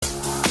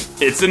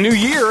It's a new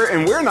year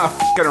and we're not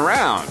f***ing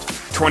around.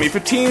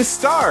 2015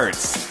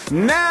 starts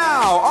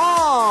now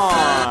on.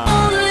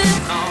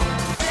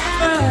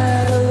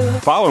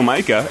 Follow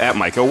Micah at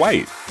Micah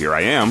White. Here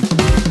I am,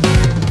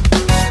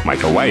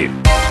 Micah White.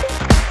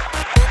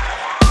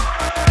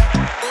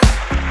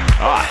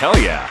 Ah, hell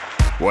yeah.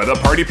 What up,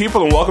 party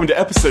people, and welcome to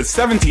episode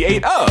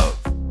 78 of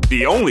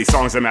The Only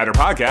Songs That Matter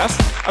podcast,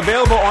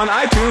 available on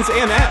iTunes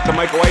and at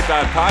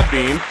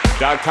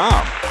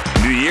themicahwhite.podbean.com.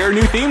 New year,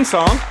 new theme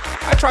song.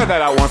 I tried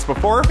that out once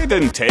before. It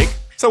didn't take,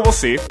 so we'll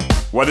see.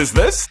 What is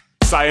this?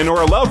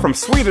 Sayonara Love from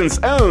Sweden's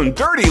own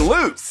Dirty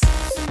Loops.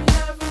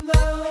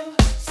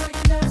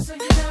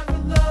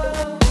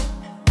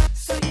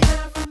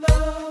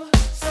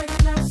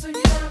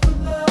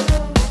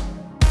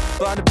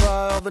 Blinded by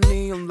all the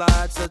neon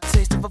lights, a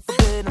taste of a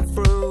forbidden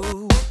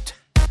fruit.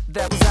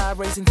 That was eye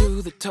racing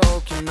through the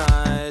Tokyo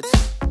night.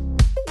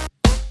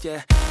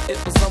 Yeah,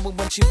 it was over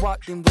when she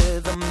walked in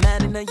with a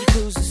man in a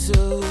Yakuza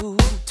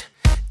suit,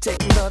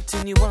 taking love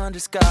to new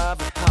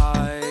undiscovered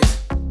heights.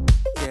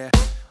 Yeah,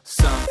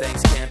 some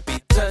things can't be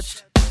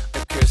touched,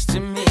 occurs to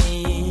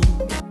me.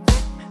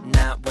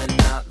 Not when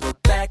I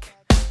look back,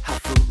 how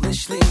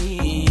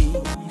foolishly.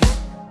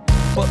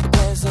 But the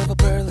glance of a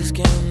pearly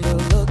skin, the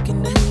look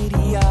in the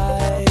needy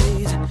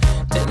eyes,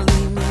 didn't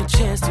leave me a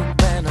chance to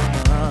analyze.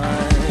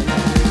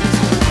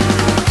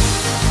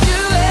 You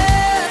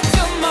left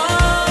your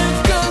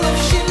mind, girl of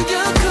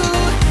Shinjuku.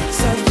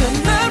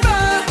 Sayonara,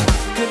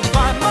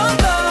 goodbye my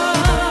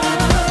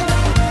love.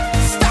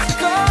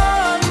 Stuck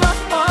on my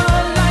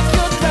heart like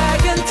your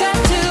dragon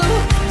tattoo.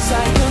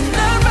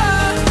 Sayonara,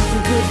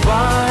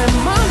 goodbye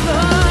my love.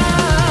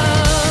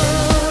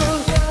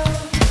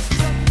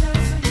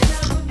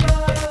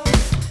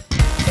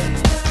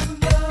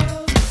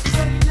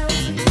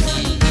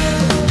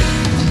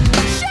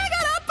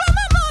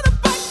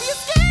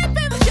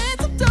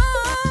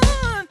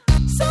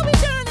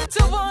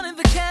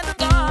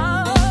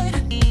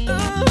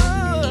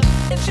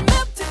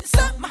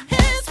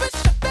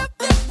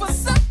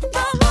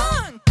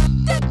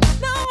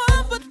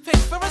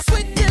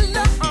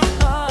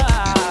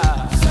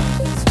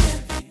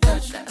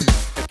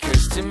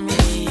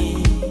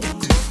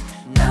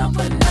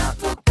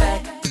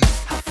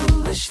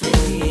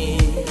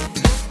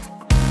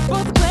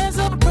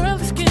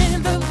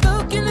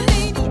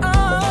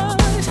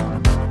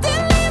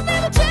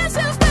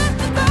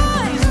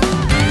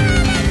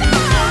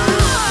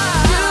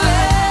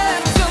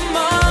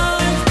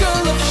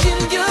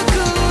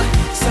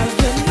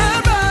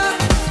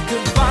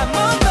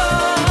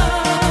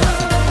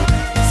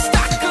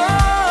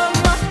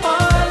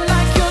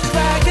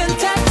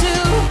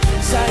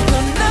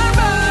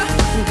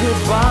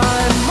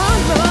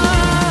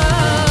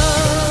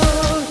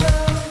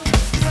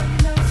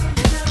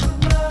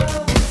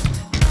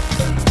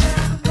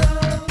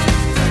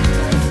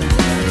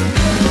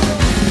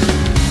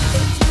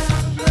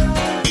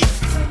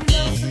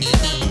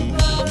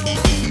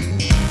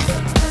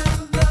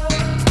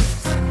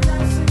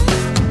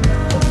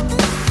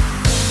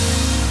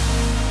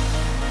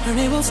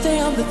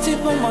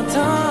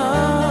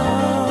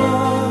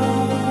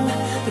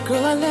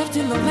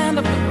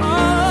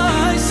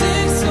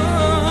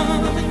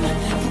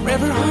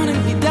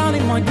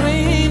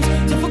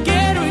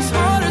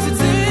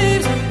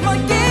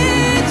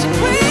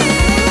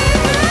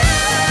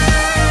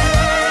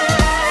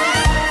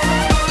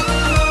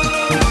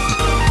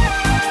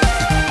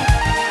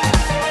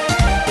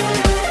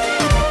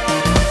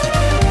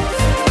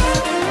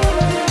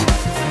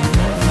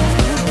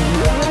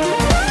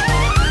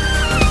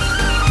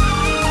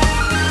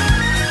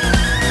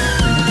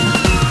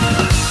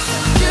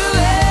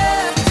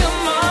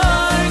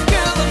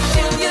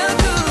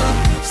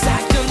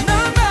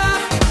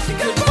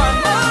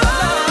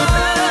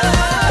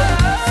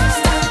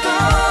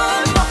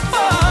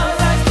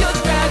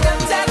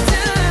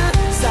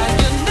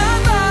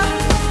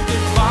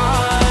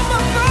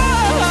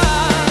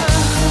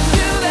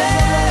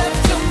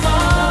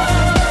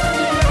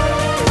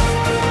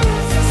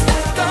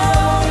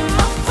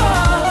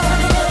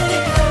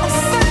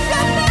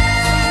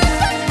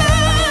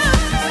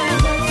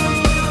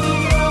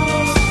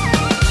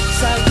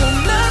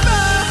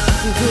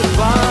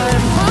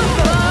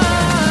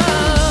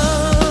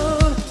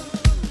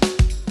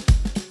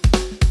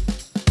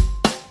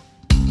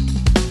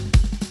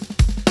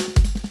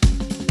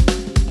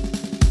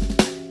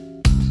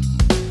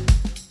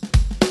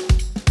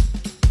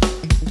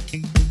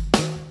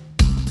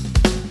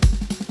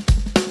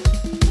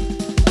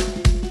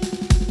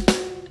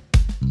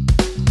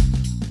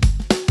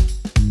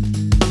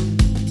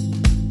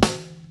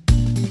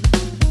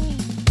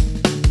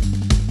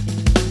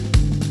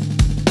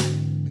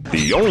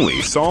 The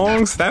only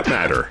songs that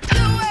matter.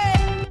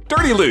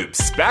 Dirty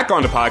Loops, back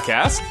on the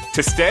podcast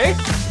to stay.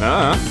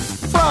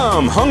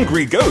 From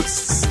Hungry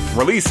Ghosts,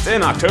 released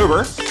in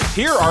October.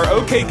 Here are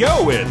OK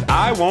Go with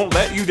I Won't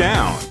Let You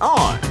Down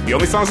on The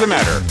Only Songs That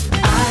Matter.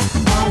 I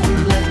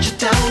won't let you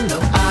down, no,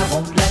 I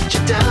won't let you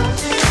down.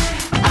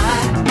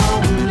 I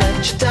won't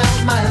let you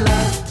down, my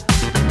love.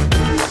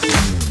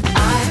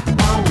 I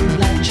won't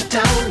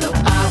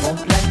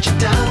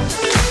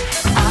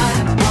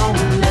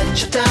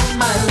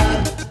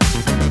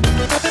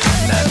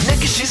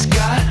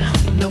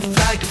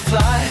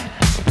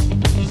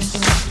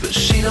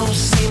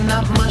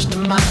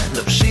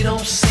so she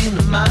don't seem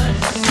to mind.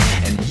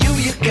 And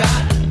you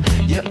got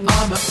your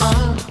armor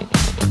on.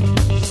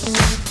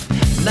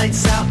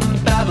 Nights out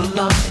in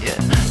Babylon, yeah,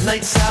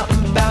 nights out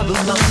in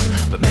Babylon.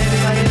 But maybe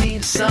all you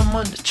need is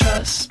someone to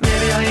trust.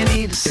 Maybe all you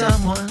need is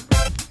someone.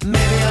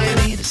 Maybe all you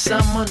need is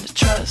someone to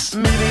trust.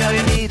 Maybe all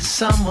you need is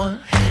someone.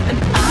 And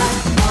I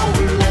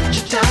won't let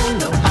you down,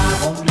 no, I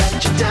won't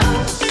let you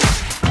down.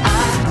 I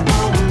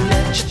won't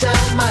let you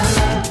down, my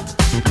love.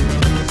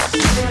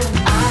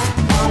 I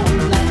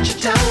won't let you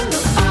down, no,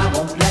 I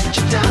won't let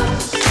you down.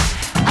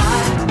 I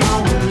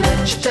won't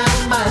let you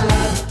down, my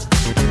love.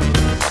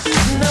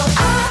 No,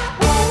 I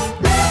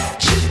won't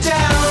let you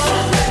down.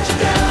 Won't let you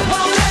down.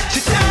 Won't let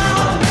you down.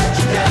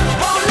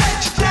 Won't let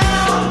you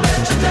down. Won't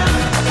let you down.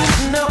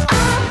 No,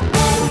 I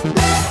won't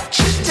let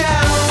you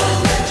down.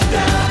 Won't let you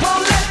down.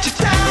 Won't let you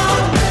down.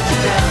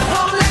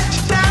 Won't let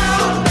you down.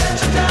 Won't let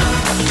you down.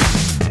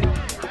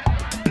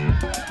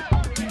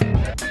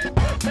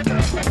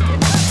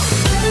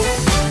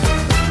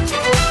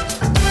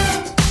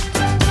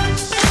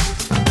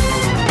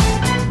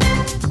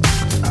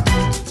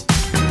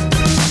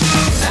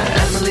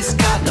 Emily's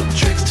got no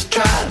tricks to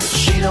try, but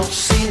she don't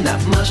seem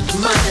that much to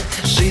mind.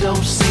 She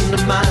don't seem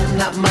to mind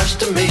that much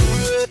to me.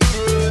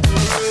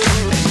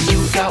 And you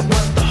got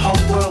what the whole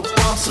world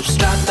wants, so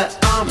strap that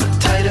armor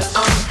tighter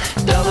on.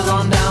 Double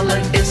on down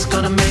like it's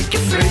gonna make you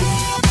free.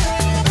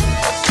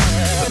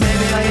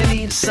 Maybe all you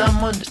need is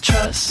someone to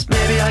trust.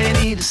 Maybe all you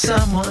need is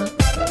someone.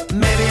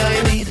 Maybe all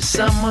you need is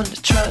someone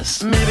to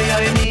trust. Maybe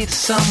all you need is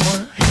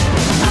someone.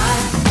 I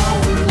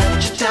won't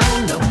let you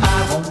down, no,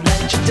 I won't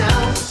let you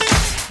down.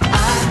 I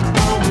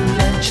won't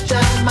let you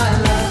down, my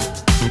love.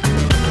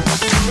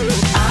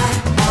 I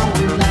won't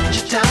let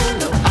you down,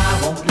 no, I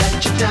won't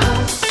let you down.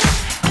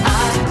 I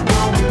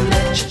won't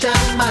let you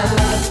down, my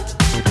love.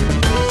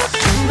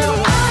 No,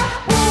 I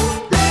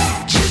won't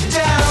let you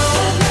down.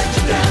 Won't let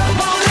you down.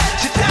 Won't let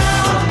you down.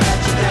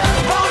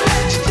 Won't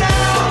let you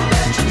down. Won't let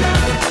you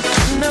down.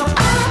 No,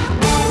 I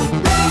won't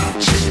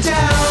let you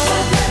down.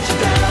 Won't let you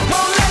down.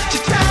 Won't let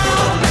you down.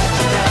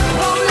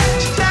 Won't let you down. Won't let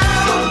you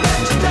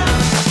down.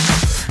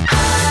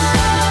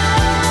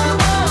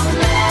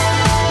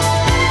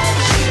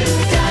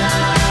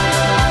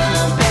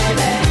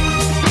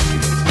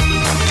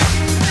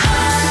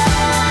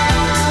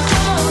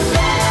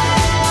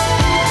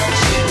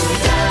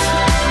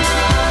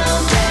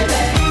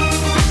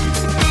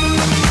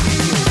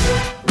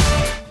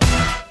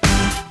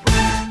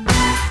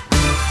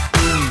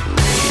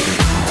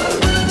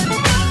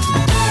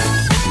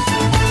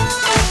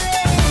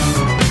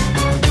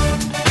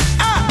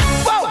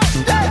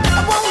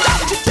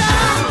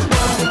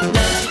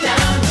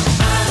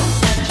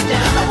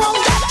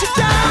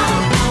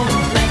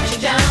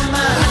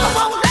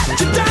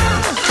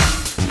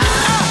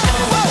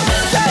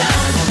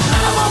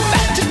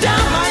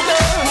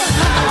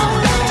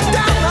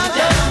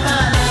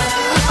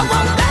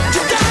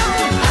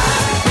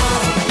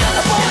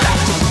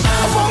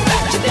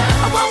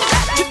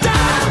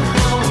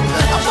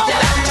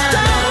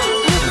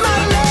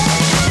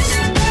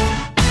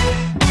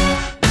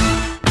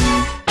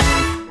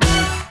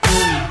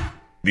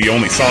 The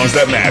only songs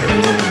that matter.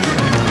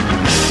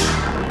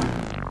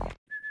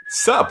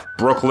 Sup,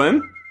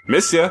 Brooklyn?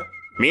 Miss ya.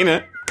 Mean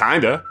it.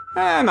 Kinda.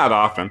 Not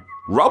often.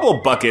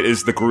 Rubble Bucket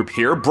is the group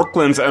here,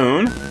 Brooklyn's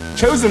own.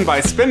 Chosen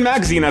by Spin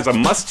Magazine as a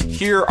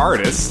must-hear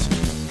artist.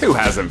 Who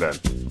hasn't been?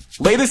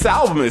 Latest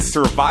album is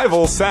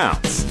Survival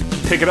Sounds.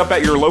 Pick it up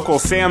at your local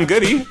Sam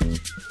Goody.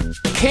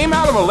 Came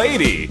Out of a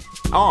Lady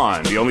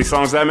on The Only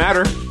Songs That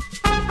Matter.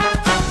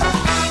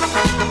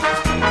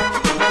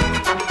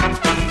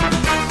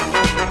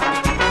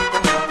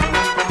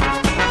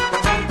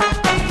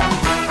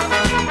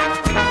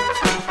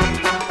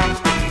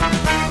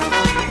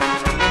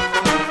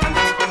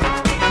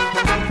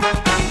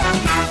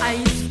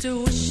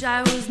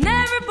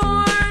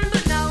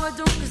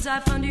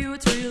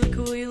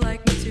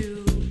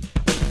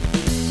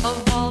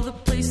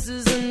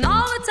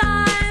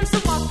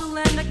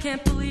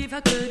 How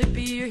could it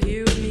be you're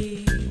here with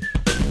me?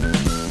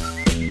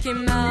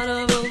 Came out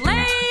of a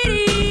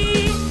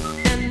lady,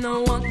 and I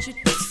want you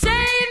to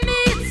save me.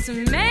 It's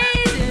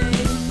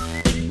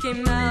amazing.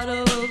 Came out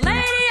of a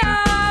lady,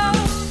 oh,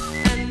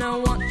 and I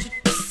want you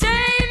to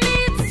save me.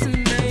 It's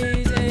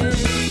amazing.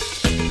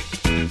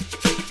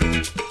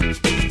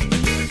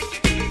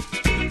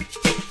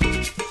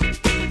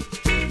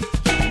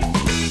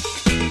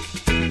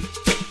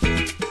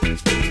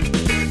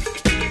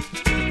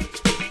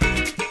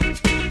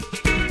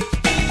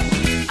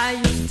 I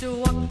used to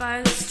walk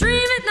by the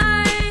stream at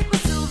night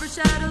with silver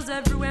shadows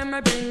everywhere,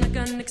 my brain like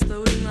an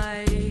exploding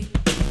light,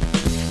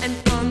 and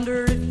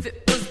wonder if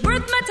it was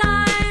worth my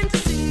time to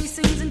sing these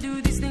things and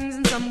do these things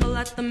and stumble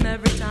at them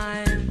every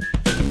time.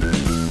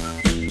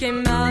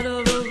 Came out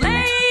of a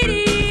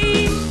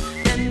lady,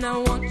 and I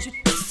want you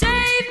to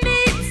save me.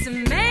 It's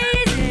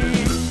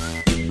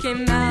amazing.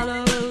 Came out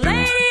of a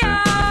lady,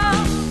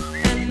 oh,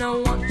 and I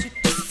want you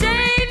to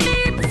save me.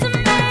 It's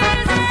amazing.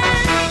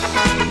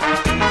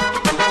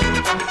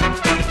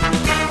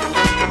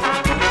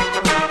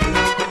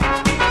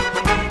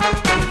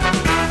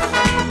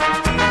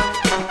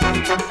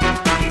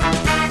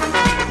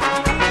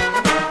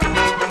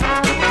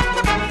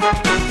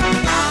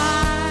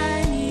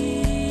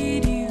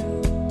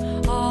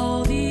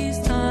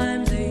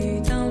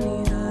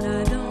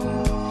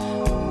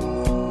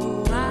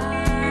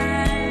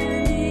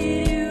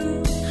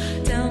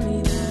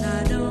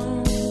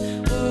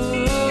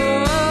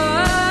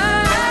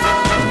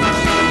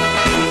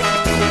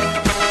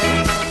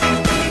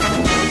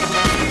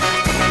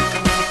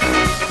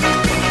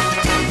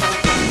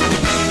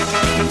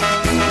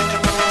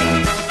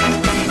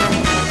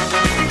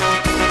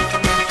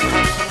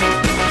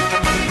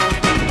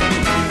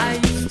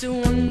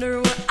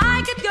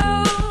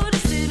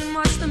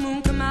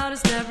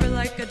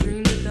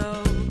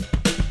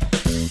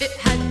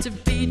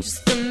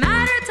 just a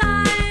matter of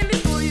time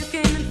before you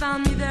came and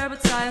found me there,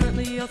 but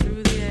silently all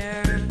through the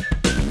air.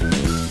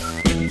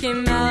 You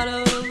came out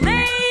of a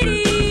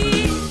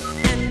lady,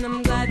 and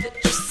I'm glad that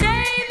you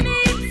saved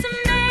me. It's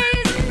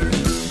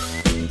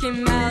amazing. You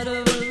came out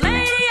of a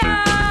lady,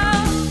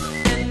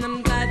 oh, and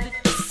I'm glad that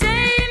you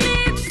saved me.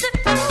 It's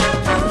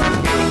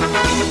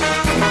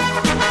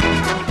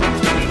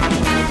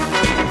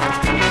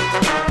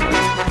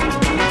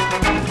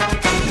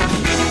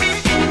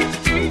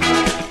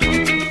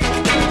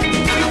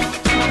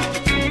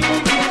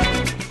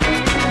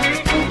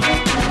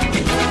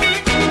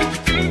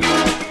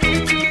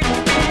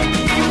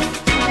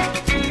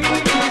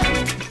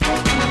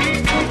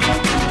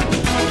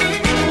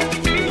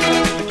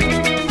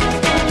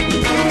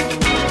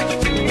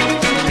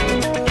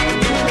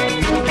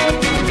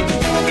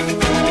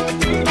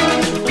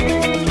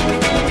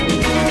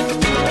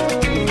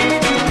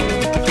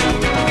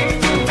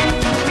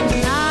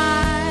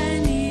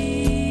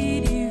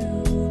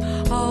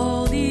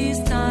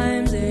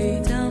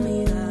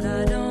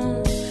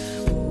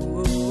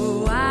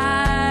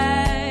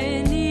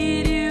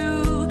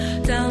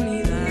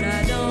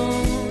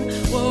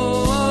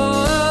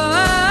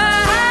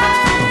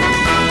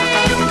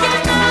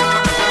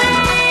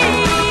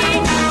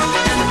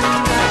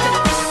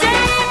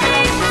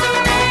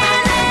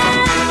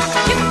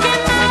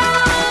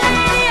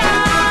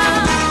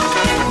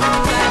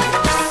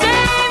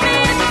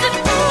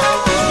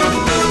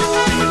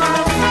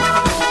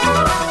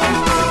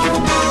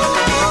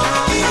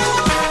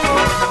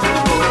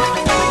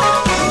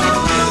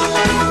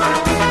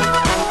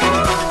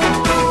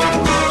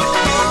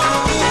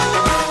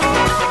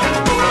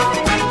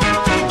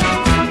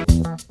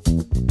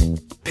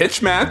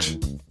Pitch Match.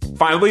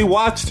 Finally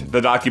watched the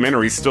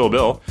documentary Still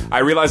Bill. I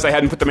realized I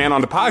hadn't put the man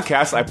on the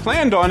podcast. I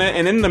planned on it,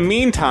 and in the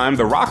meantime,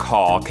 the Rock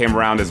Hall came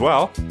around as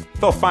well.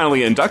 They'll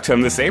finally induct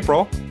him this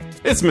April.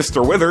 It's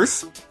Mr.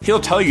 Withers.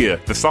 He'll tell you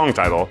the song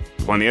title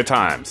plenty of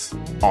times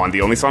on The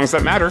Only Songs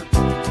That Matter.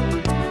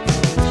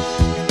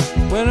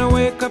 When I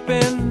wake up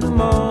in the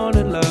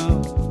morning,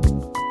 love,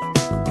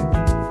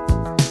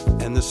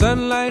 and the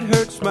sunlight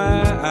hurts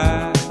my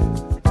eyes,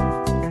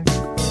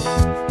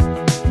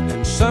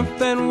 and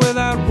something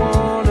without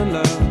warning,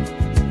 love,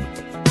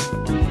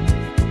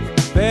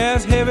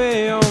 bears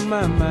heavy on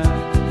my mind.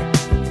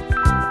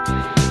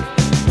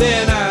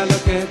 Then I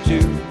look at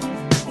you,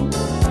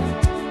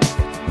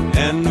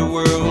 and the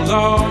world's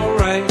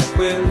alright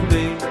with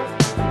me.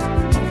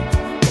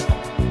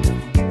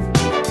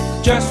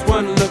 Just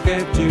one look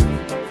at you,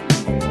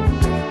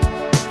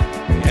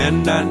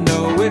 and I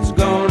know it's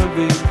gonna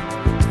be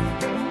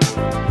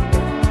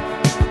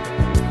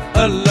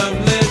a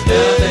lovely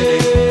day.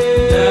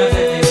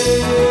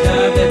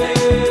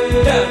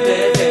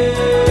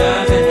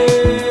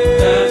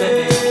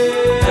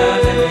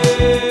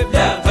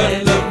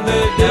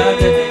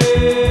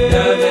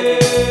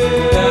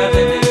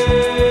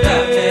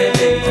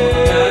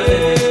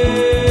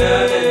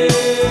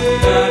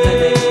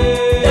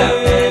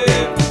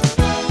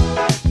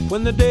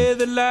 When the day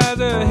that lies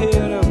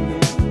ahead of me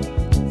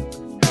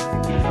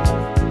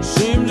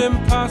seems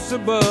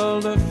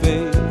impossible to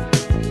face,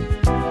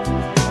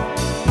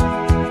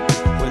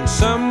 when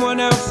someone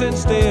else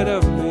instead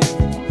of me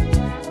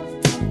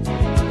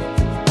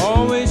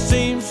always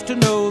seems to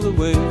know the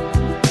way,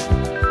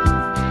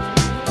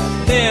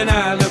 then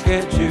I look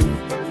at you,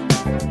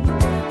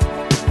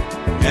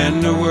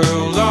 and the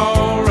world's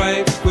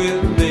alright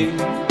with me.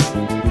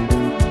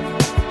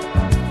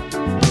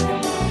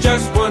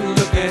 Just one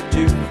look at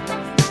you,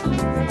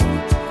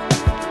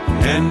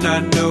 and I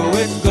know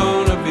it's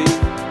gonna be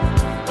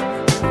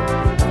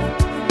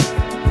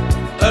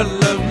a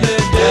lovely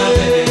day.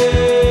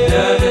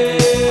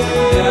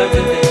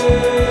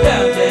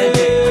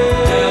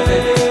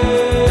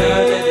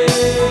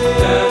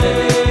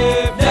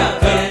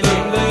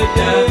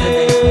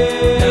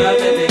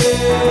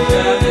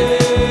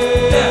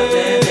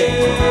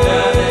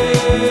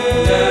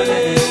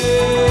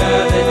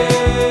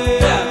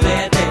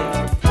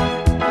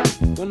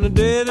 When the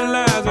day that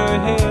lies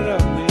ahead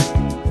of me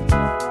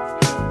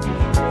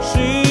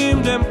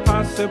seemed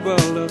impossible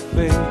to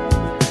face,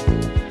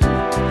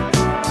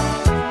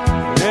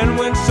 and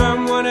when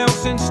someone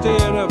else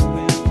instead of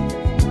me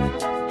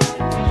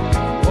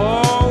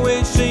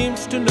always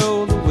seems to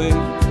know the way,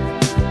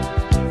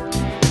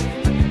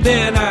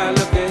 then I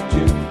look at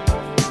you,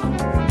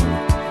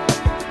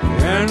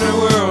 and the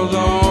world's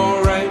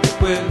alright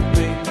with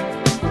me.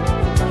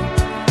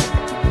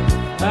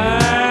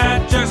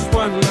 I just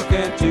one look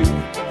at you,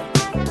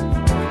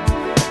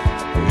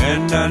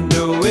 and I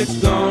know it's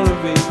gonna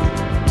be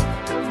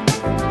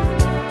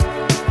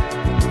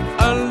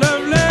a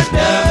lovely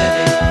day.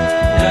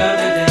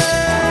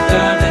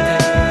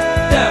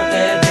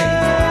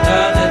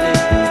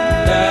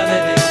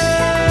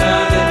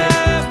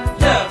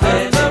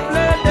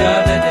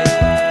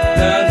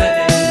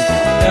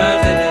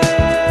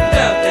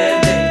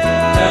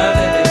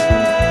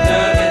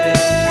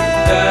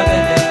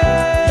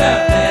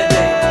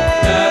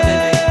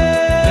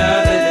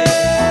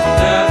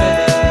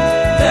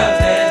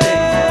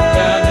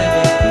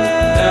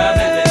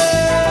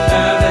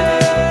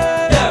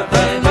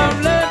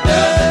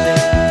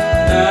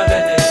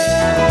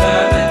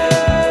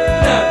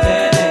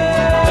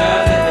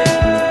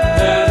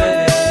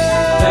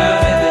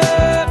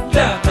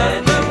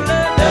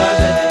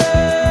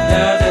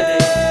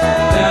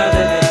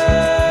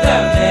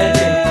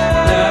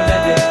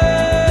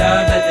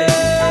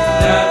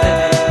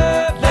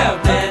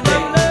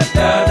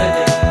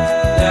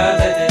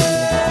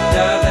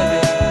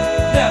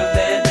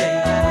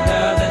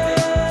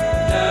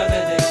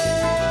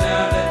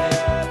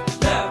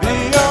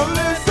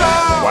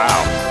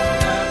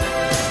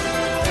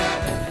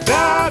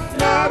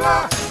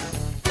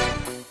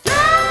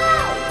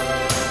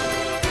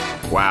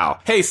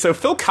 Hey, so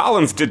Phil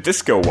Collins did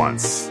disco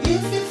once.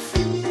 If you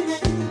feel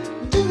it,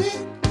 do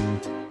it.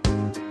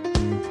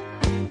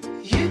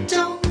 You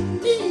don't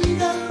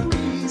need a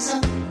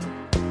reason.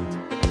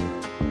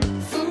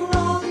 For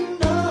all you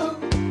know,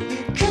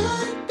 it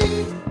could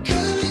be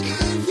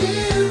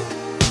you.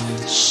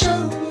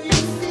 Show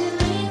your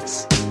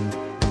feelings.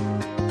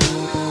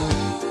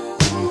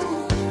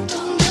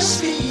 Don't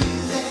just be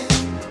there.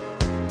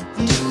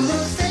 Do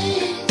the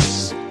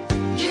things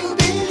you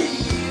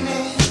believe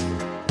in.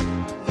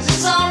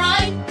 It's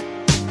alright.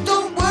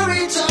 Don't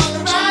worry, turn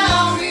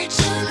around.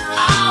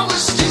 I will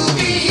still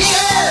be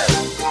here.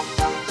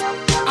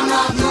 I'm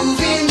not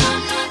moving.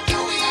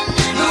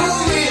 No,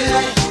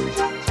 really.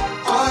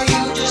 Are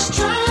you just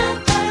trying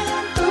to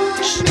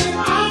push me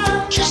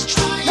out? Just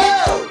trying.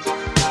 No,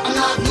 I'm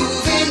not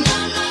moving.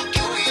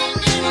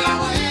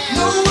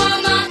 No,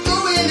 I'm not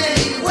going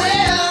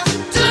anywhere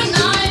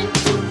tonight.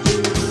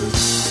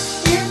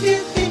 If you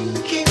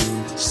think it,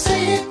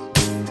 say it.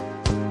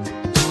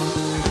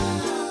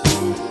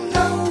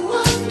 No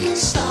one can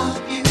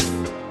stop you.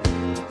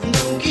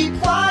 Don't keep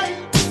quiet.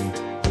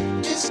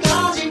 Just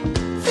 'cause you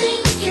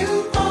think you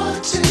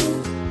ought to.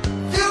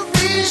 Feel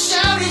free to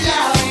shout it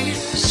out.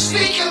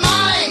 Speak your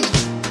mind.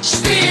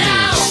 Speak it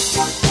out.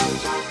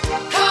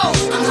 Oh,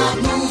 I'm not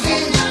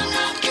moving.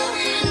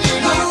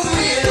 No,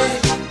 really.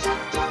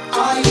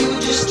 Are you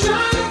just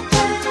trying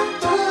to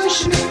push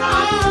me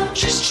out?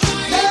 Just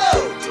trying. No,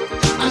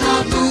 I'm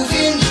not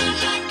moving.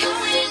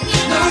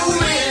 No,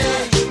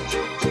 really.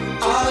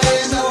 Oh,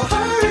 there's no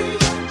hurry.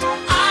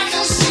 I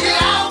can see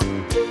it out.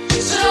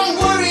 So don't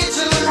worry,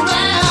 turn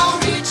around.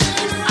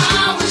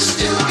 I will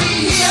still be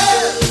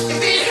here.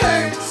 If it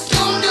hurts,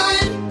 don't do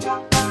it.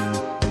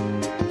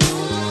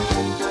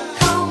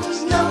 'Cause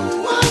no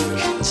one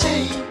can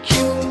take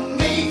you,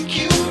 make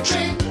you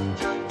drink.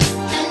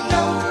 And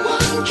no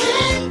one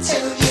can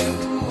tell you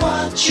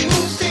what you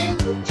think.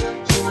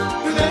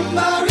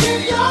 Remember,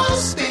 if your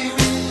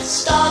spirit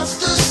starts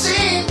to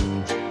sing,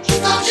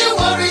 don't you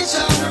worry,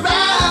 turn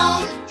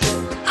around.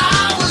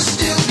 I will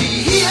still be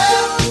here.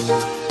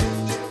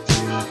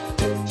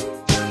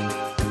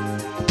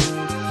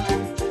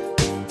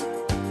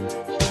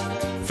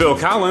 Phil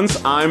Collins,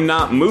 I'm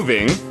Not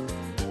Moving.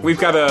 We've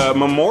got a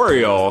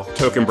memorial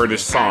token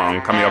British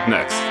song coming up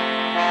next.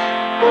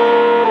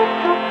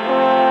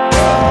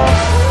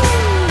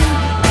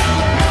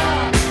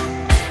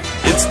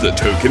 It's the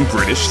token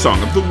British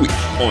song of the week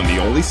on the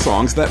only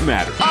songs that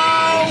matter.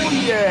 Oh,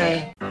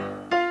 yeah.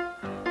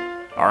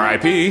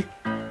 R.I.P.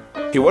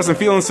 He wasn't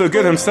feeling so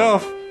good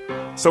himself,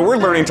 so we're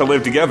learning to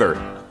live together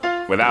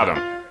without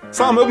him.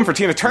 Saw him open for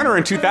Tina Turner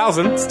in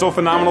 2000, still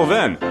phenomenal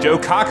then. Joe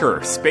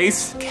Cocker,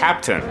 Space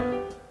Captain.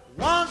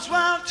 Once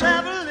while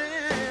traveling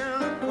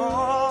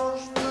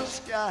across the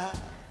sky,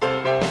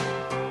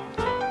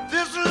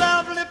 this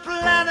lovely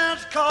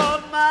planet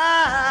called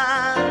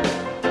mine.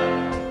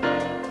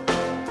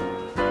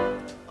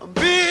 I'm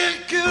being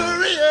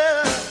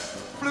curious,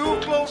 flew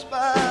close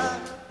by,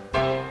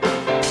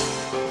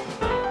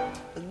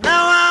 and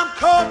now I'm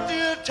caught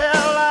to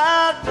tell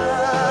I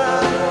die.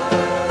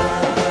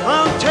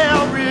 Until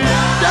we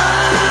die,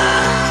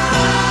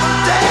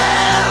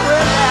 until we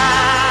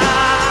die,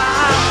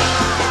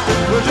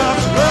 we're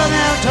just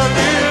running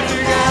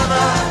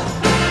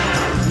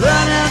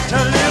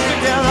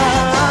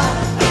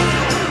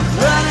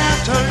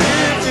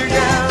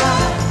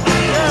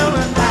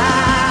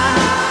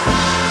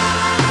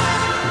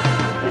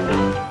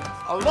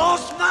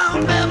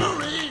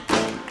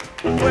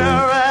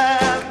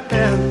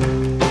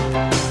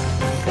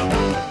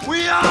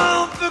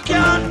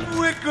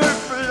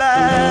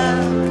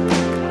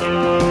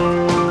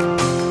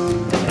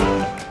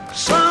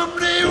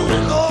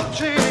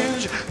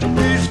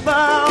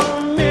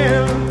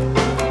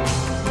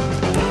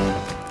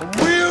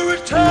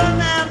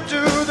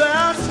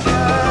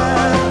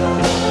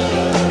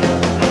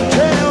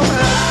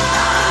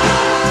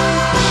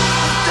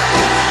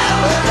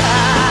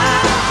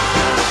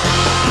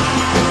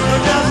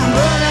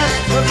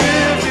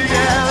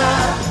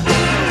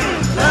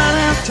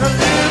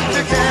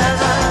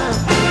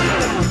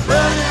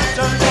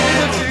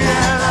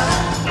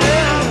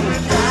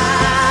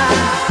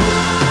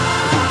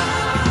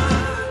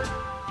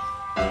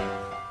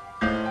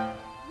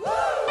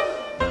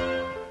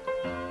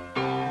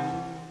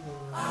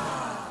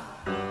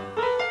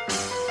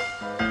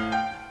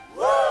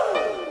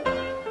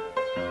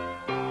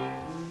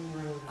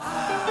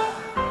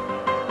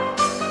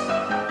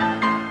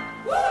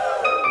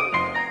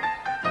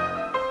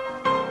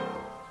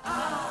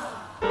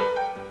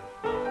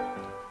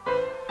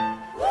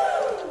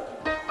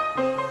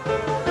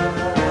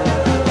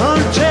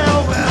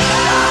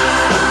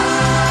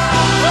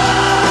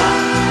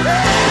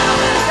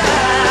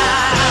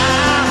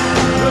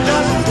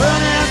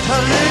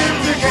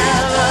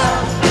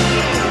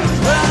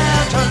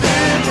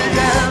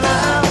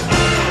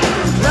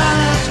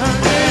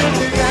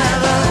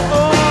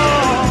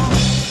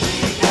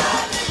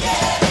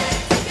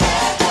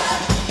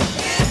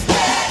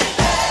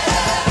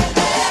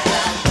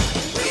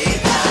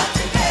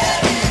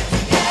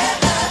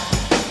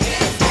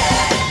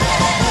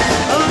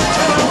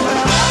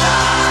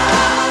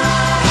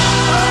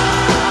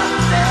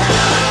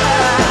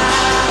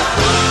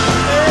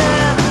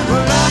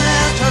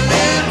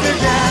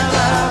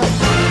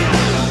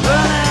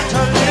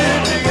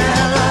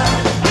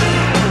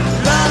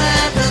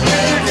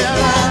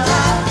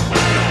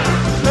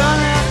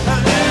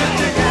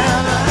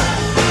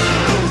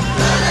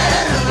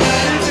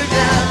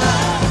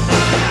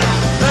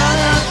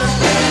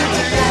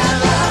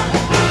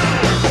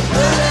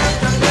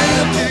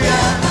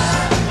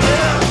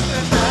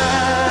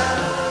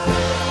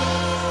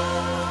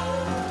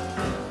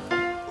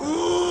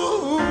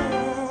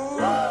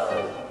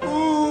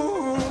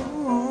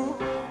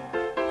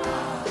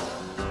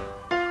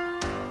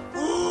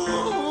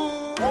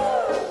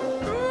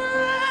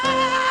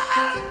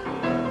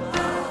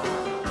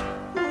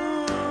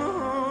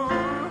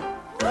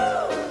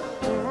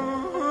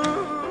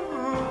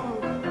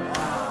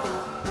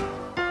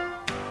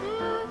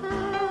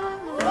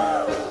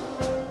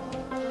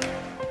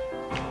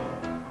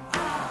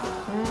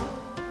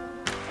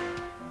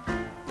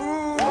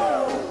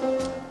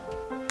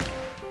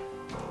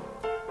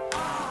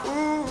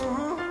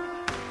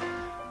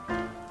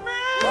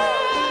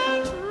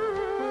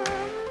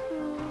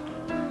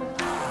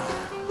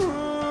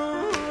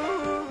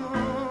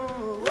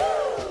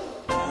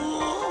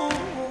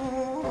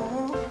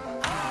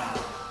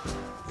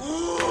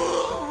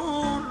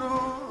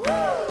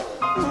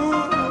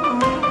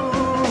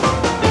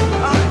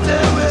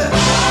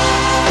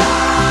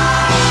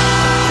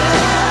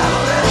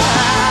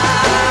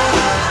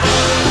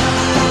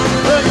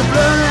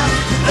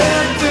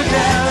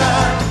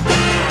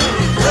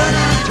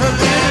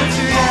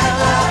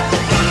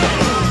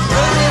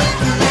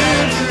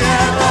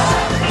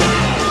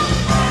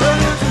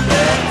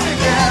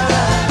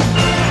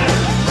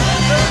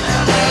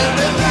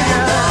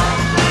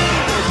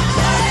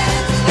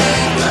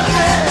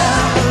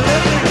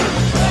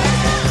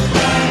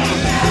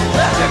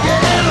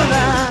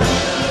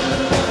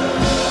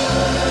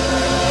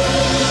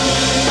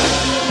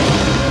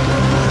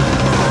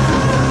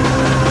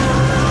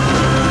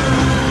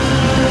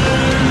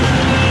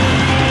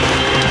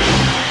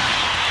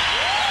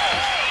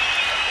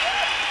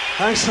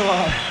Thanks a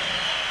lot.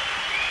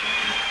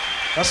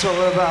 That's what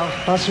we're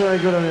about. That's very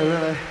good of you,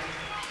 really.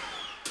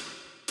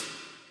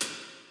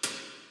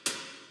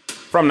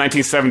 From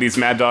 1970s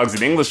Mad Dogs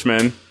and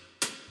Englishmen,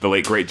 the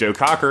late great Joe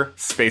Cocker,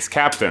 Space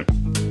Captain.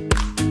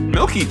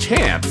 Milky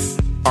Chance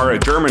are a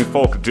German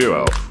folk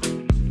duo,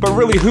 but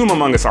really whom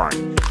among us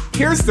aren't?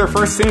 Here's their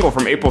first single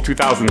from April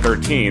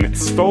 2013,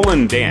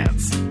 Stolen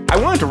Dance. I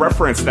wanted to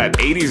reference that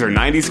 80s or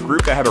 90s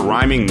group that had a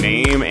rhyming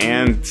name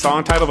and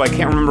song title, but I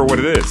can't remember what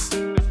it is.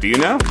 Do you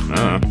know?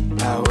 I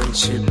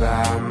want you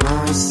by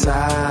my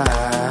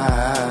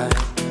side,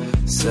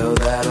 so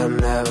that I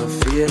never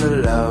feel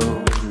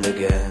alone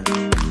again.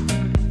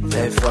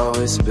 They've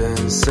always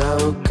been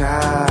so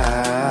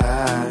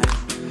kind,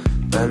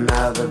 but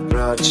now they've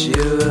brought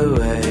you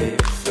away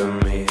from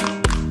me.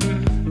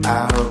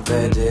 I hope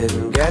they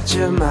didn't get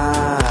your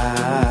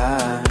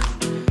mind.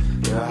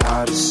 Your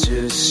heart is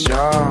too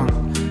strong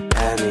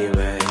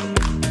anyway.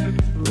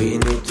 We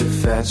need to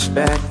fetch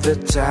back the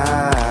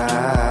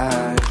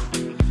time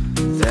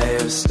they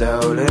have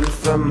stolen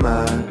from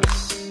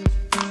us.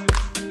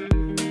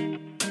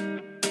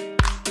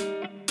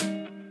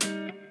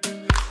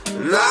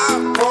 And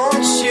I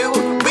want you,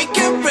 we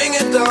can bring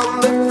it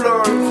on the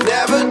floor.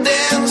 Never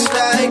danced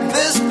like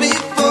this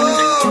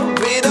before.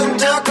 We don't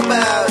talk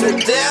about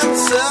it,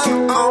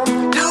 dancing on,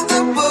 do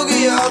the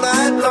boogie all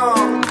night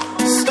long.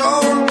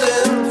 Stoned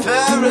in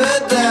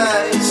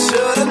paradise,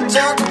 shouldn't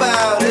talk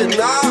about it.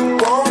 And I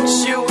want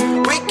you,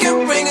 we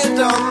can bring it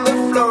on the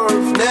floor.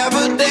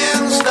 Never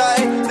danced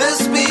like this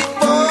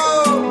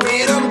before.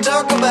 We don't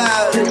talk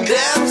about it,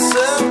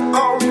 dancing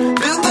on,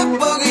 do the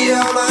boogie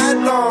all night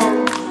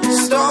long.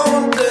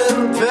 Stoned in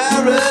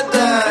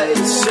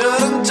paradise,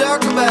 shouldn't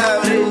talk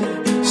about it,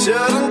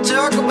 shouldn't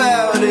talk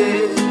about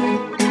it.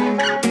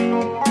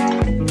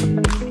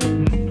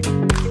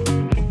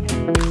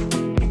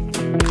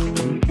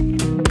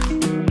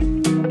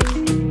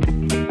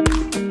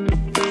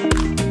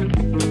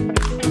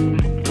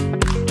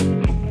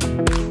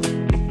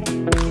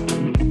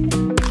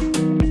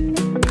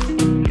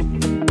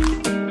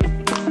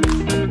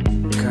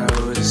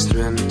 Coldest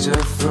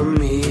winter for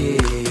me,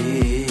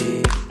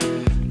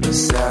 the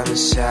sun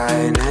is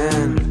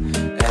shining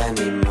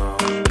anymore.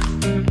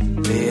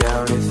 The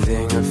only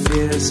thing I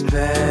feel is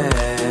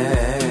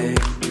pain,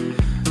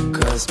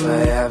 caused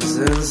by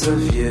absence of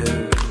you.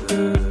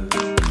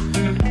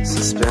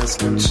 Suspense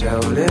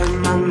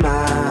controlling my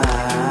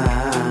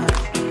mind.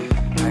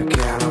 I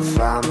cannot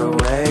find a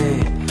way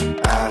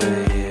out of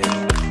here.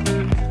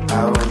 I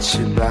want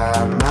you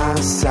by my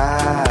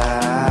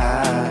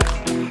side,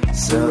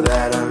 so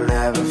that I'll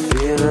never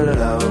feel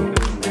alone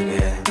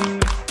again.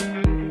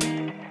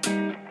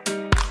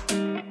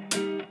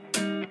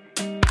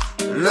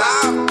 And I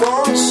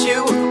want you,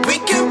 we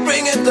can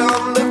bring it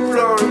on the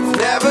floor.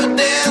 Never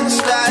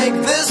danced like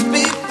this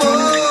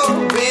before.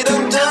 We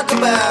don't talk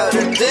about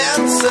it,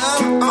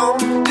 dancing on,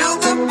 do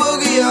the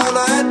boogie all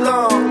night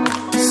long.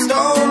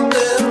 Stoned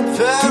in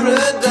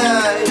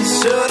paradise,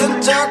 shouldn't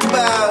talk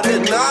about it.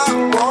 And I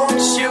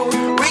want you,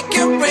 we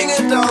can bring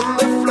it on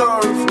the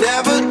floor.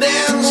 Never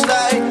danced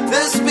like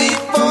this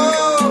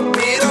before.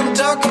 We don't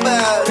talk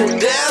about it,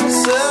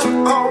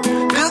 dancing on,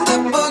 do the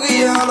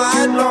boogie all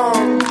night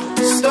long.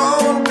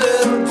 Stoned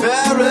in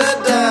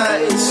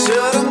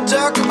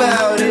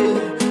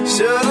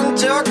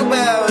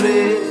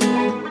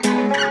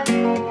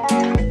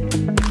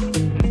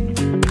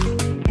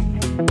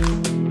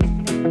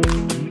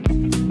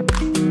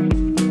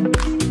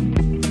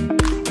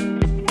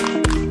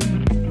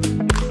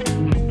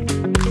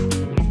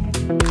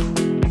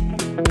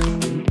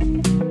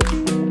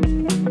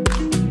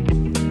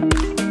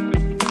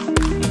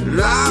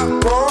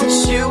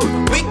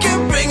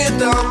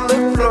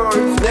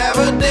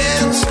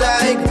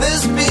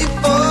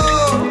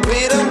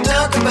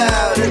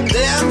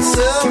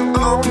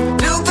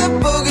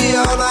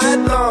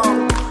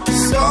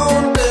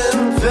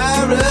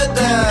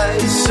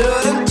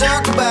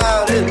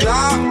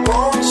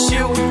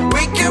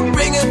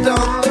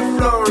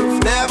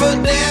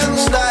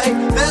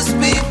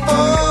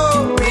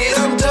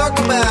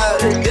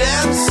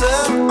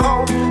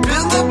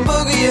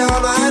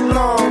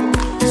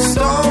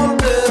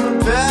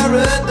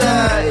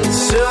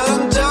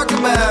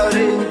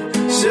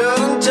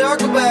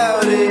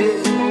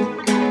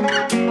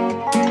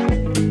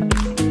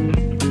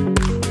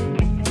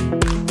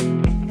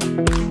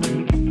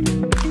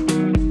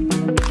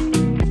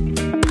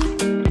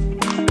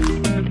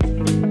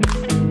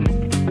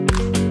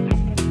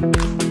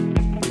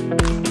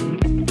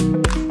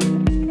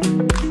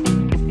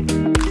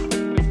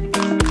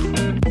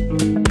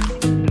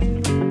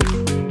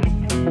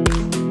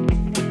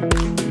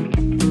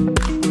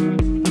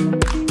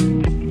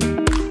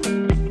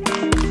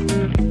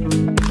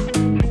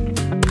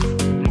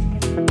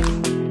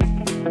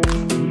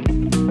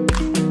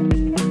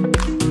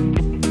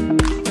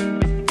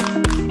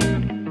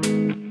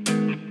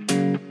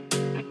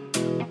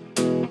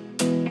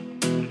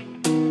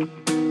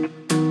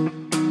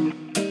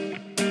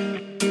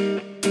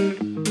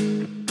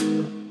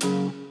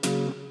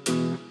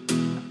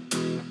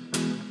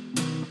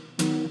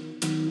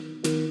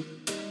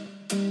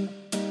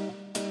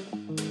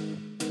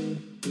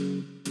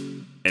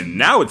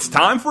Now it's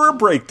time for a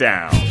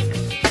breakdown.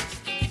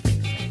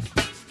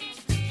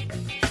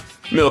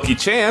 Milky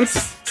Chance,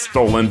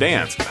 Stolen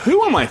Dance.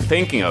 Who am I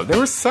thinking of? There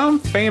was some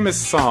famous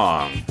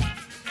song.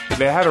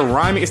 They had a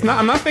rhyming...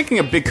 I'm not thinking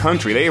of Big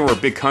Country. They were a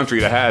big country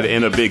that had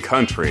In a Big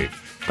Country.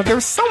 But there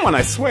was someone,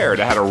 I swear,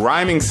 that had a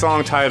rhyming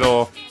song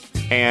title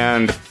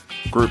and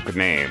group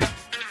name.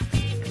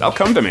 They'll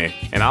come to me,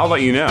 and I'll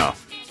let you know.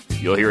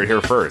 You'll hear it here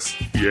first.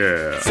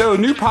 Yeah. So,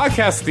 new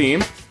podcast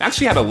theme.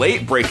 Actually had a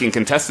late-breaking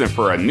contestant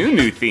for a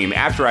new theme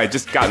after I had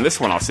just gotten this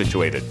one all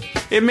situated.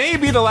 It may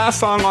be the last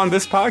song on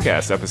this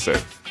podcast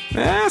episode.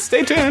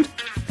 Stay tuned.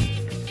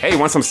 Hey,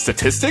 want some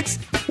statistics?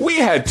 We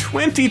had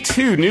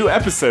 22 new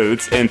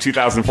episodes in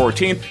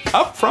 2014,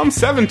 up from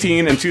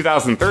 17 in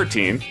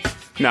 2013.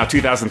 Now,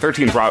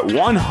 2013 brought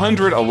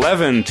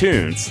 111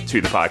 tunes to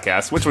the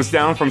podcast, which was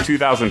down from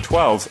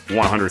 2012's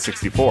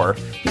 164.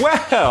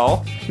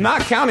 Well,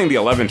 not counting the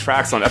 11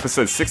 tracks on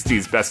episode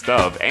 60's Best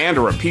Of and a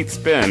repeat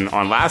spin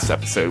on last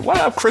episode. What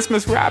up,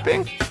 Christmas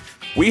rapping?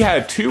 We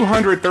had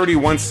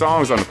 231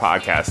 songs on the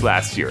podcast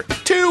last year.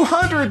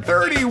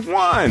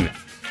 231!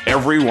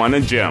 Every one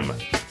a gem.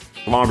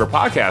 Longer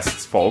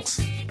podcasts, folks.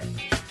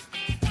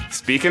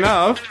 Speaking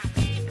of,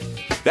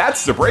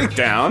 that's the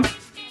breakdown.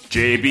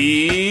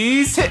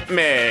 JB's Hit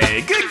Me.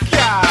 Good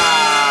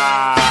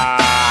God.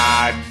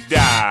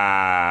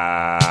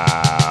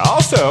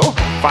 Also,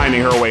 finding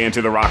her way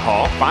into the Rock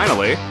Hall,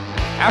 finally,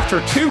 after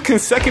 2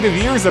 consecutive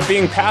years of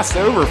being passed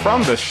over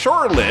from the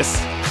short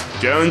list,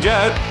 Joan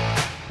Jett.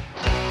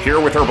 Here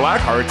with her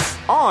Black Hearts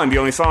on The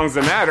Only Songs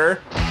That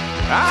Matter.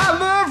 I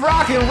love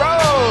rock and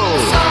roll.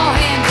 Saw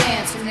him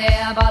dancing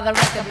there by the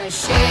record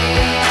machine.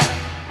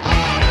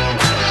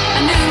 I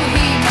knew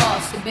he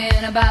must have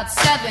been about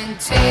 17.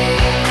 He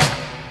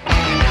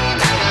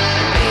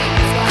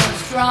was going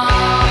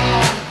strong,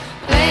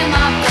 playing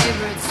my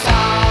favorite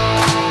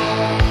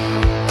song,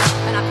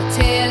 and I could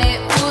tell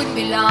it wouldn't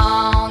be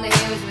long that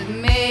he was with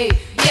me,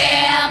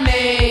 yeah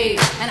me.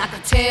 And I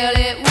could tell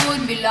it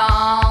wouldn't be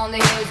long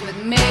that he was with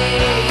me,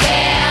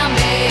 yeah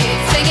me.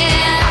 Singing.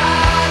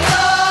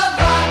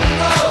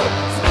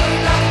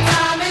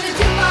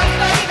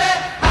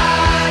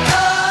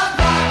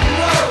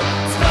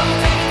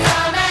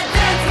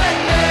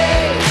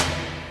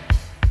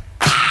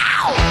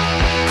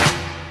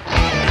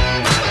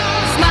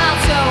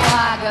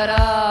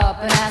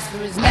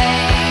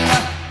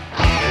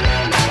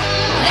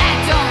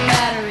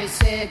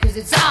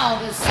 It's all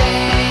the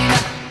same.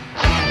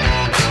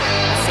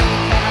 So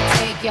can I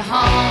take you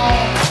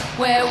home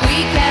where we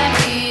can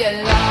be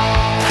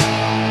alone?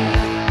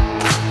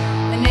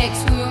 And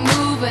next we were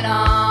moving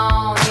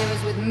on. He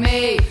was with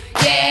me,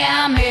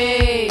 yeah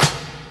me.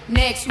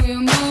 Next we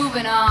were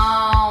moving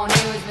on.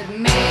 He was with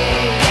me,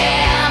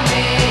 yeah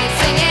me.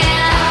 Singing.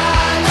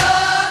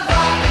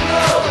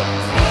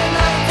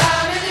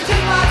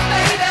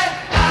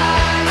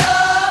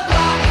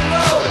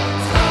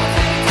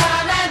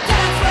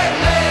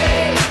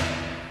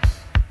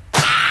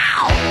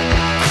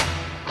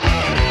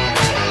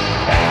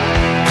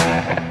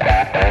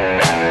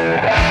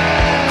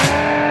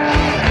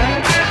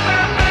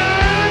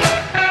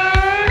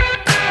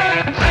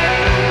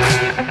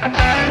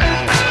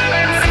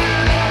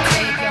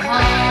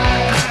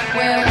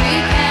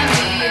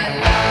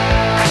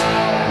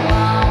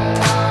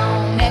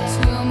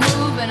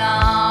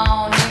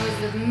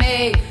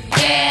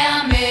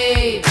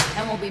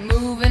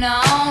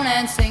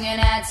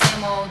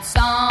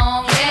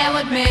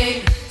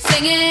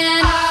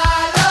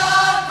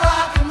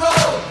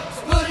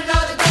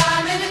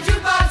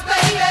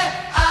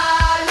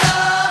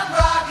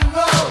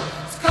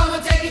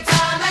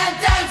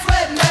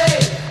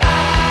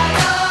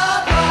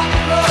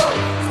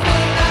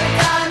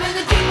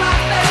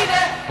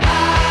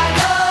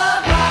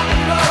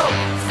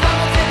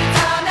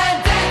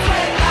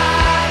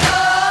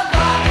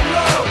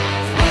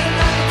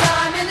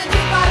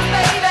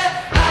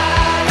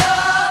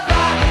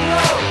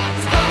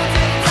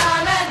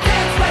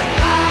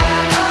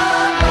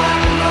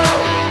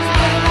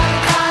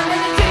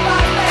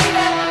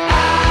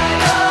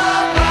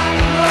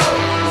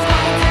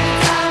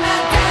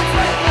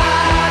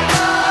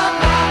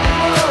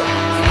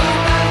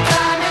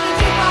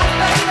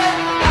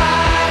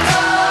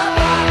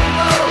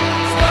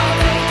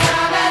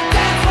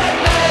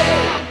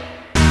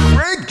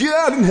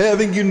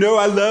 Heaven, you know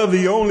I love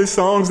the only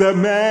songs that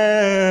matter.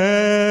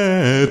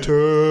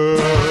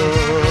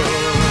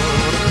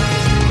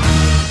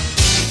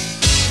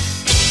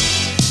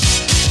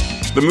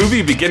 The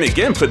movie Begin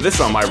Again put this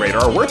on my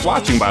radar, worth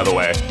watching by the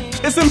way.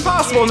 It's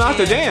impossible not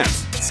to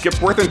dance.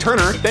 Skipworth and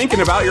Turner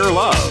thinking about your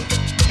love.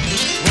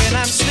 When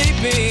I'm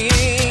sleeping,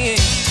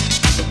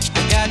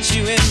 I got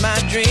you in my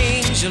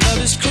dreams. Your love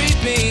is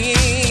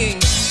creeping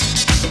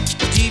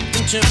deep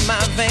into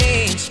my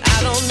veins.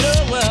 I don't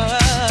know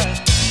what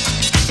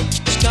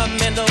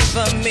coming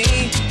over me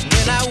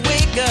when I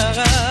wake up.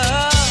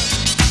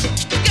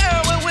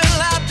 Girl, where will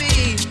I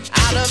be?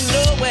 Out of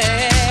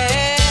nowhere,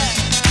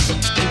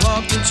 you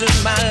walked into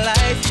my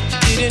life,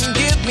 didn't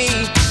give me,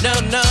 no,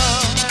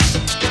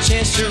 a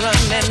chance to run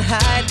and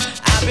hide.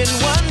 I've been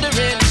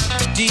wondering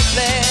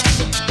deeply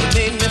what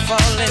made me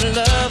fall in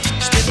love.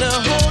 Spend the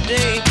whole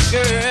day,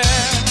 girl,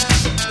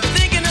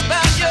 thinking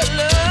about your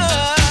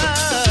love.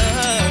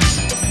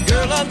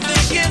 Girl, I'm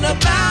thinking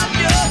about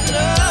your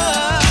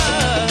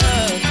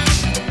love.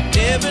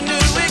 Never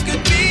knew it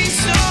could be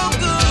so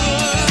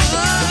good.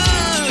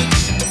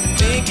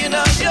 Thinking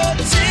of your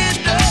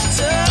tender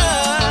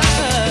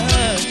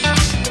touch.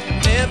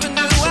 Never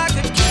knew I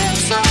could care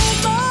so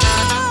much.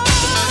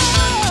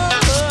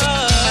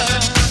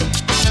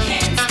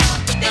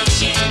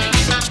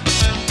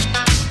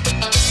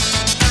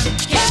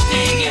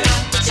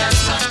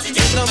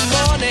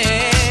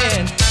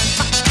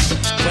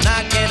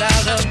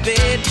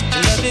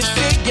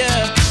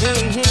 Figure,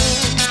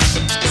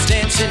 it's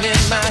dancing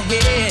in my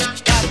head.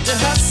 Got to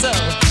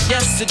hustle,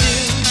 yes to do.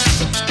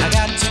 I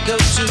got to go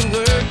to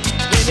work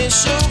when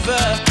it's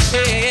over.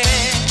 Yeah,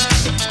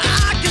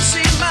 I can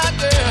see my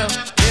girl.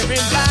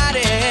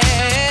 Everybody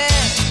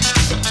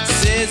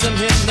says I'm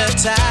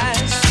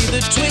hypnotized. See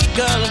the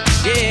twinkle,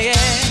 yeah.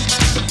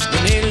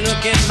 When they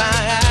look in my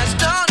eyes,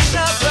 don't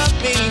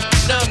interrupt me,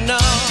 no.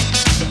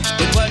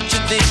 But what you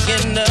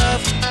thinking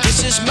of?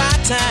 This is my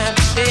time,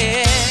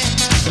 yeah.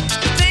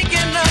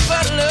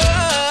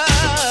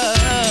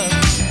 Love.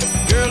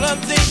 Girl, I'm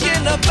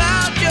thinking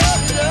about your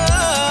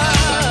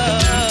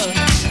love.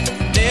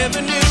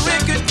 Never knew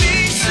it could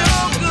be so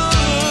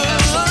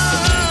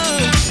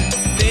good.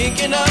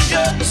 Thinking of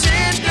your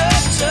tender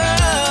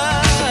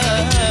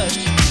touch.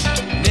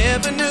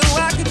 Never knew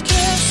I could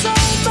care so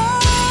much.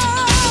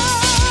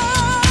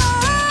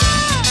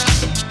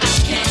 I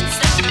can't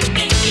stop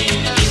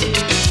thinking of you.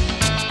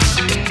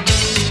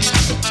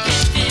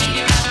 Can't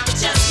figure out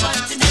just what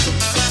to do.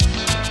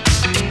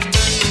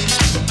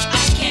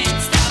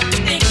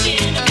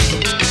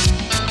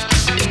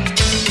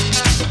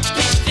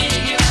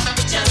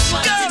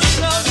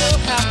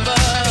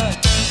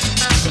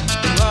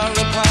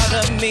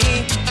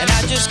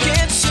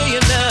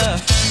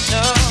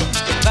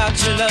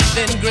 Your love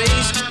and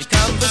grace, your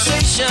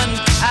conversation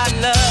I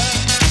love.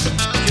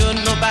 You're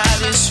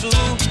nobody's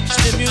fool,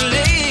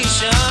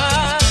 stimulation,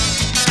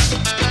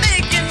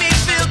 making me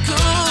feel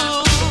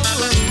cool.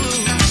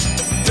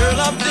 Girl,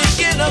 I'm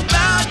thinking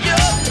about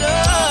your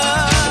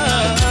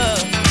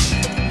love.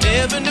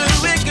 Never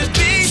knew it could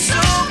be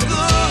so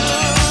good.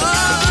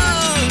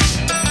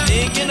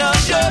 Thinking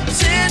of your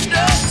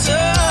tender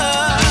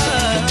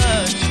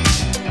touch.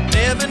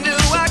 Never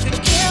knew I could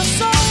care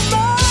so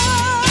much.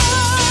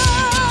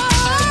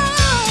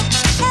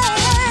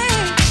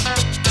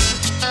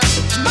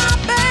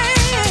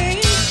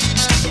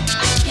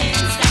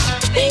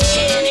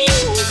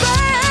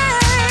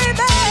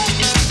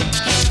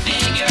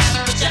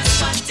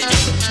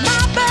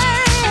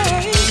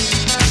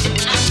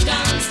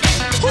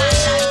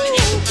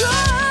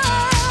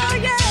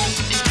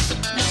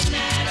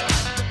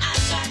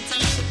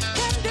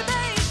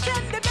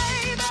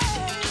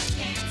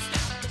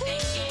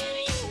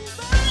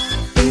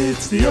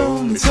 The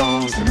only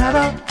songs that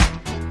matter.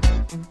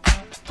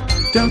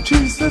 Don't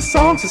choose the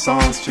songs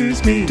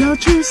choose me. Don't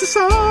choose the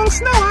songs,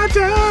 no I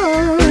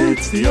don't.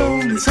 It's the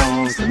only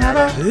songs that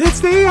matter. It's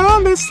the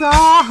only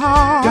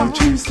song. Don't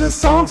choose the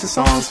songs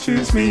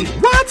choose me.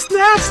 What's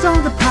next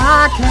on the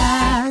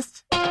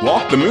podcast?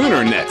 Walk the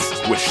Mooner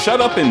next with Shut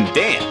Up and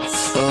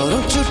Dance. Oh,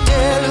 don't you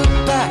dare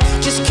look back,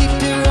 just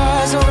keep your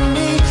eyes on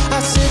me.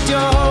 I said you're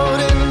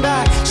holding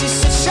back. She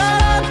said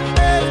shut up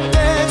and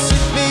dance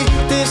with me.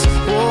 This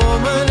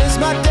woman is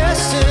my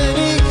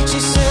destiny. She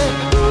said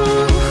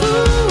ooh,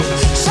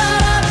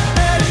 shut up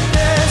and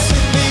dance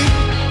with me.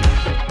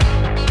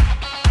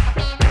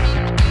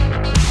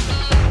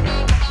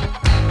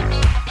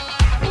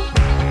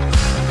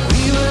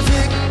 We were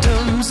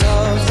victims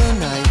of the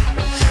night.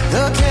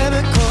 The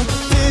chemical,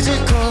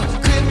 physical,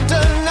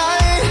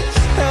 kryptonite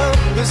help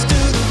us to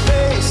the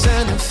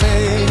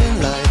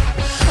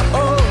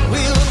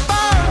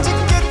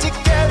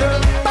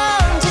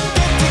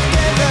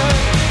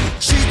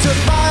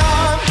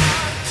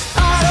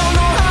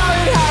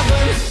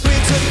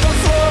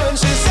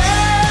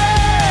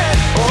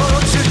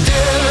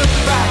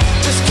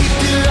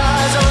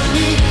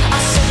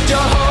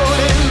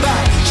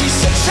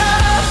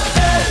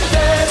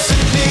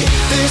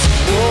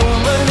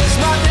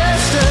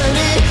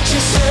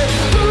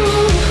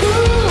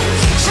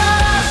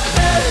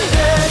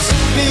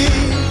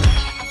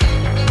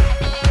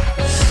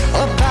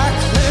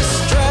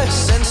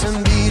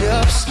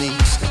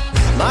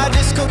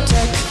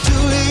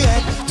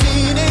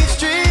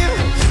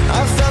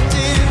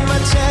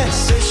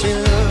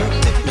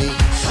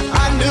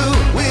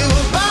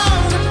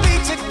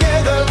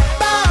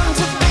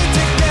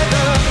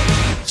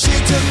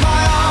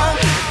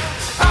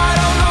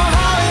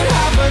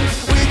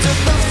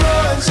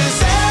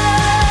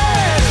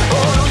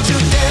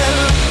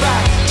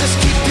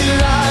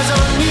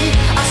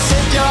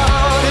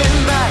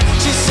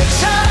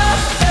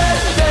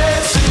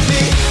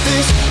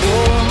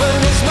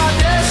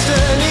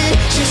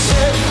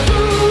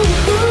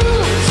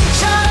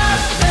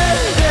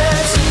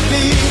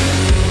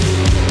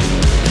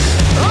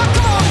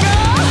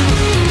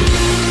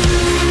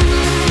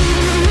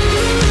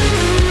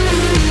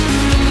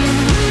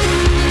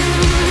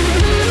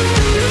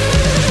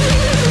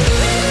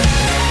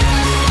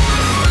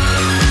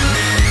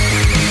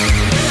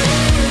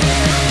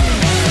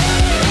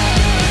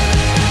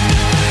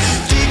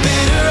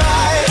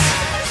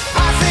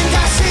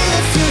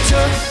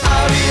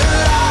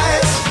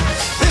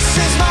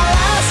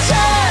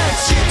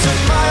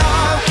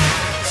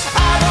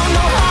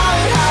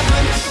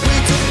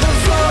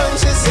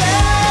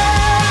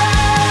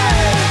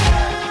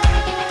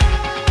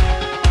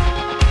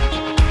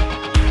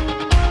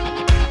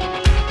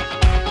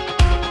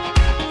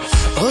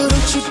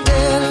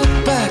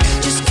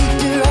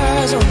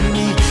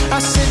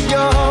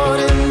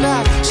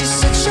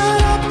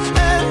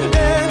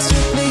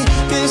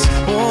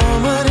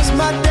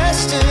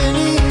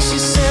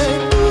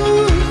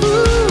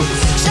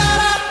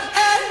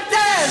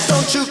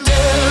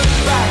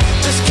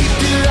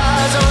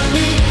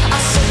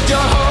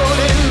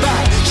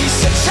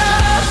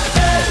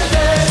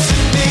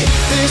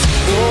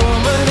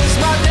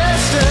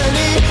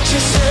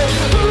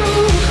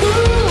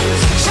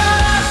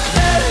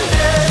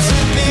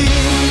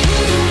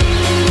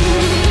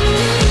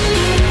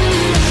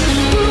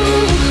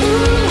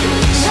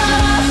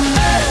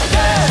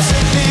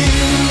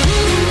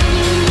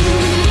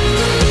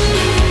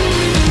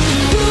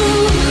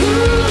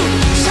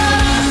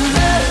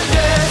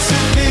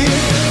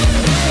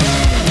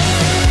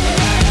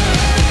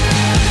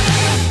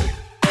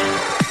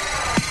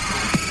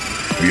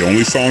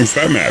only songs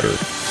that matter.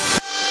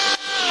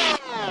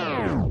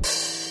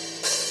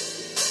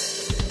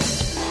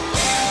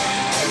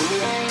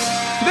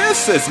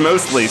 This is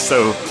mostly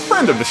so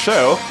friend of the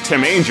show,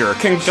 Tim Ainger,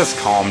 can just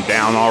calm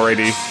down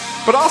already.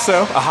 But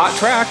also a hot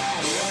track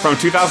from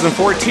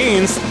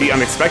 2014's The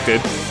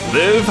Unexpected,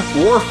 Liv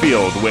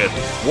Warfield with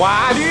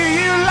Why Do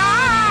You Like?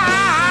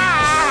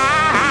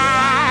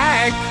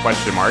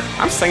 Question mark.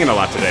 I'm singing a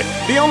lot today.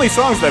 The only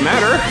songs that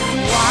matter.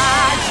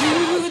 Why'd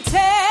you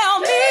tell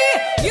me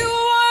you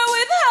were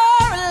with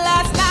her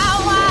last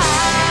night? Why?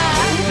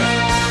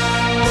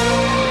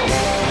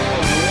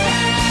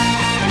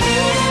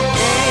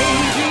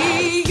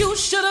 Baby, you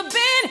should have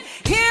been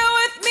here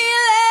with me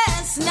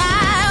last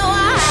night.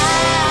 Why,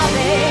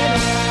 baby?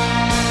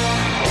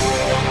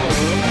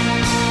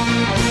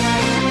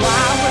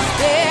 Why was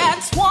there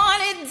 $20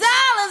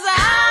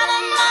 out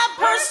of my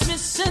purse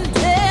missing?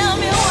 Tell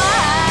me why.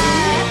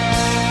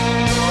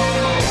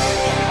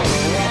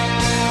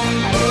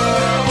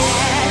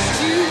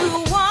 Asked you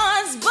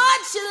once, but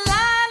you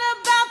lied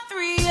about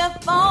 3 or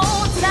 4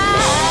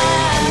 times.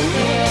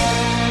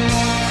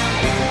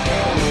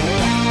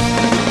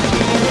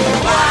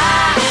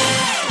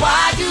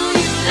 Why do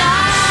you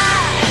lie?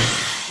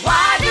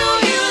 Why do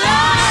you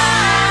lie?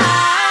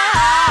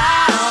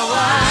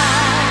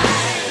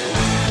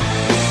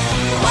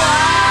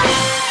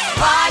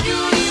 Why do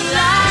you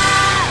lie?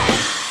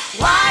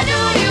 Why do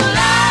you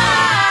lie?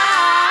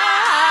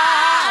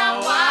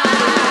 Why?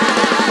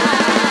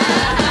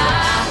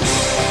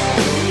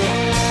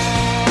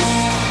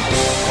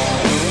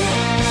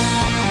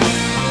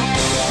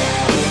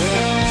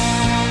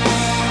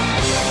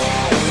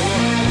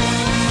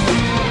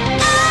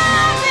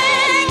 I've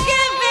been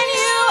giving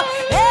you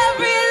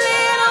every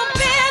little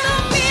bit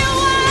of me.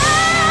 Why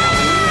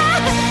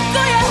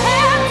do you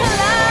have to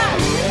lie?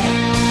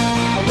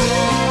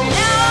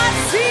 Now I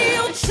see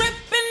you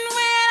tripping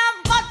when I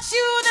bought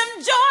you them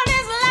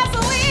Jordans last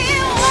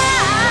week. Why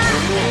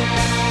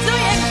do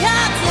you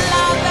got to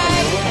lie,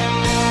 babe?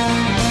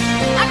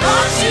 I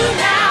caught you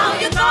now.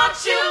 You thought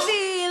you'd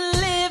be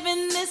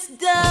living this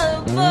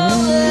double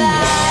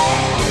life.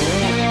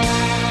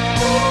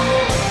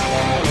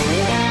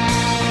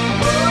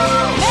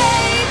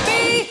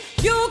 Maybe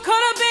you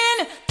could have been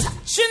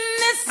touching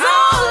this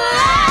all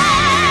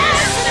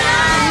last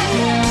night.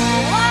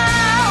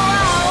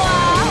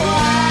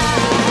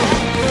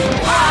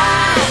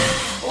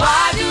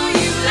 Why do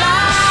you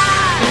lie?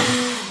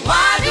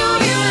 Why do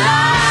you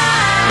lie?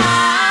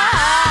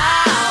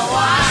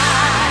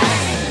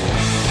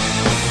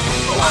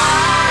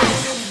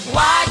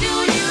 Why do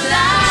you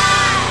lie? Why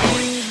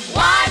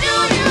do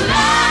you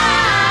lie?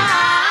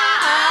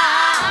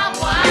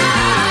 Why?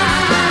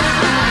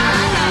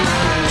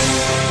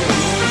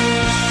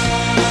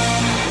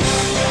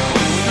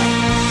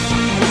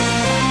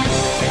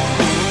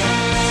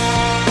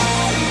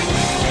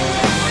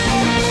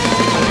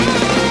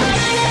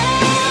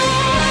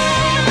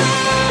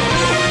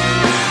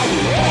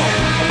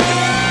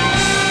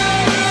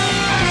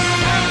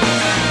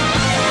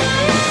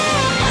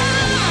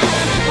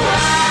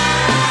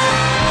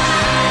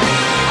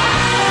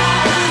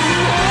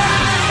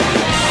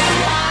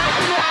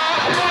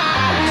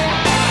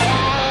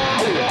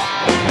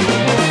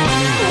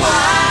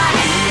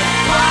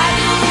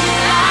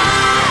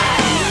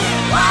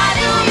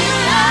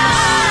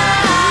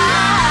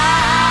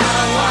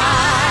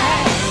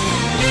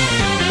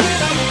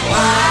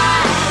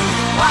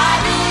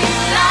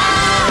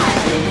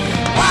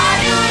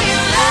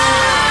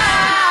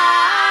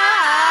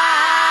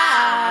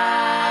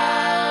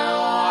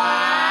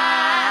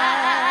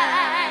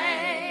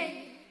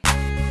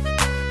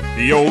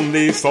 The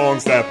only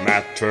songs that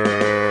matter.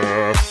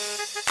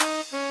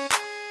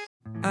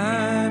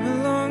 I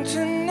belong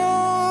to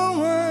no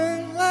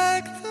one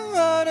like the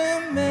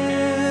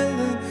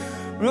watermelon,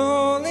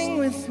 rolling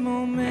with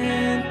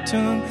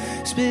momentum,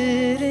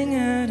 spitting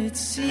out its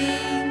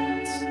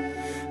seeds,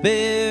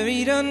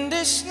 buried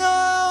under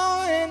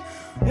snow and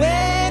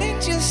waiting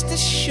just to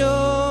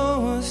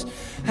show us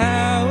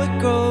how it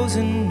grows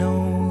and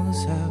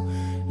knows how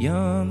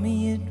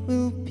yummy it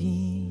will be.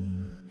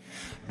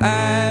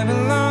 I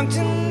belong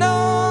to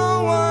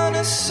no one,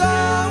 a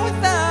song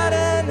without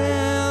an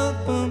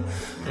album,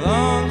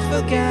 long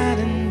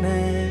forgotten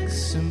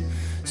maxim,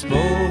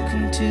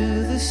 spoken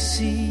to the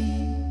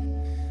sea.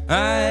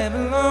 I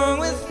belong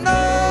with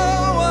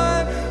no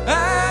one,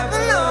 I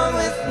belong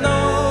with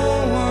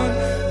no one,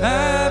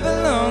 I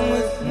belong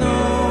with no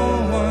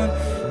one,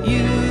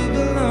 you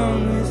belong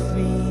with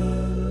me.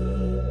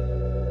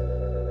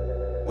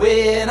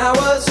 When I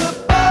was a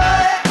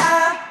boy,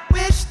 I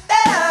wished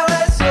that I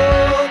was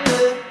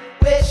older,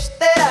 wished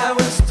that I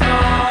was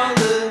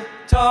taller,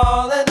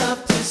 tall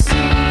enough to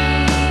see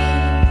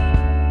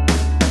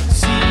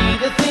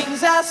the things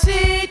I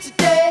see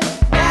today.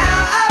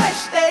 Now I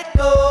wish they'd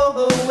go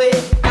away.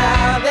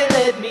 How they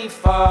led me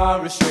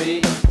far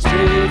astray,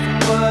 straight from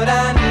what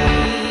I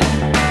need.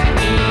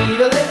 Need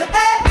a little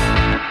help,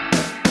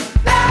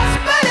 lost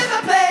in my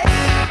place,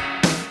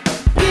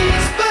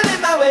 peaceful in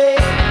my way.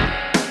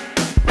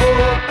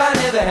 Hope I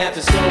never have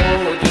to slow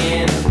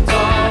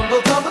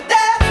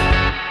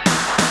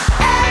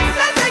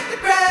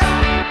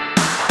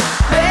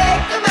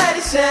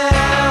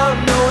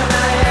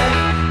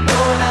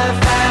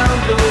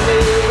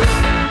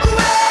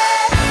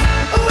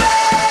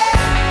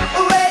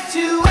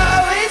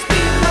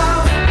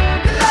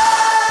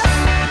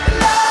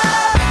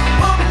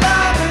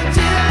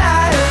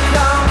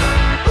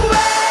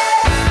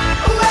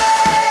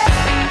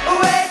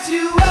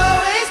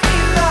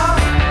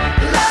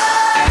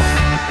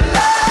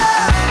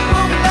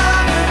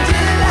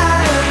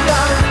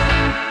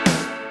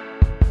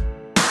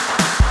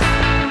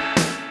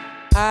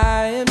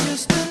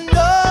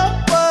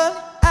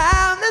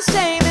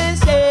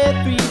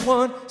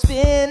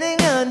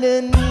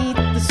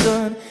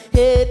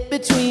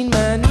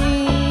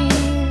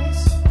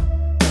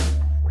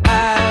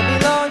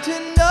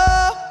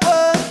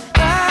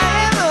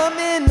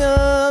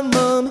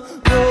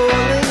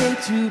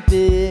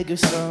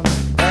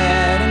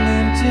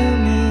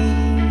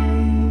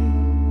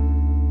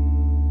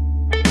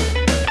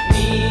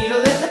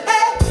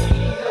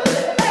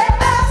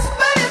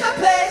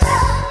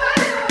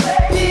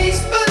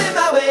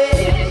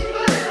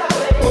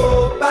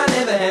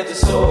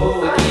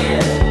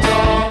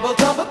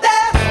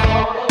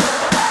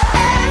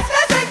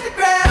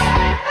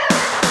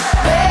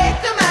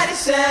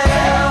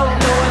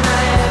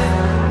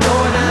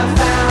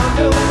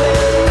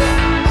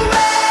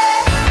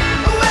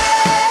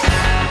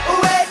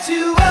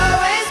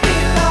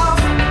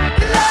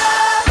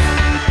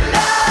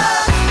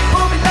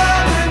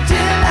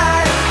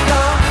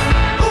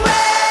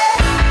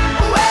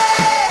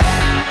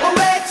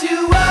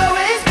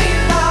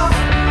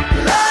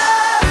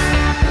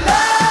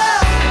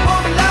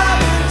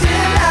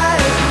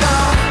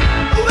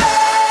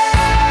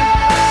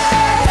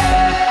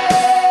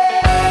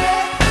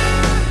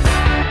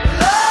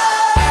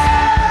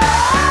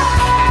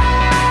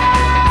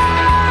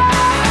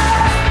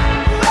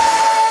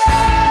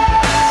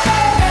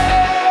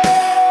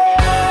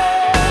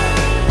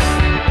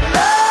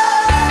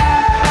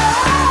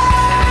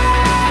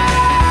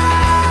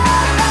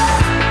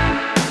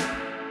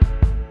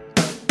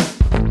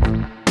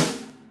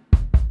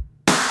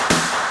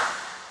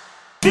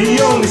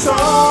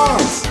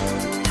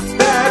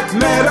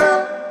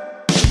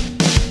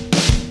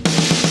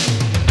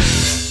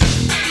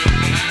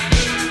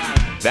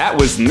That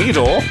was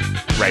Needle,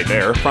 right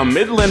there, from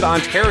Midland,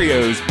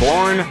 Ontario's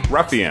Born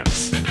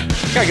Ruffians.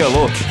 Gotta get a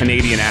little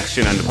Canadian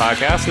action on the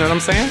podcast, know what I'm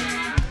saying?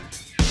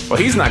 Well,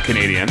 he's not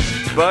Canadian,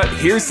 but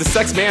here's the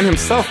sex man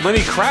himself, Lenny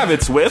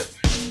Kravitz, with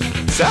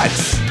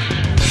Sex.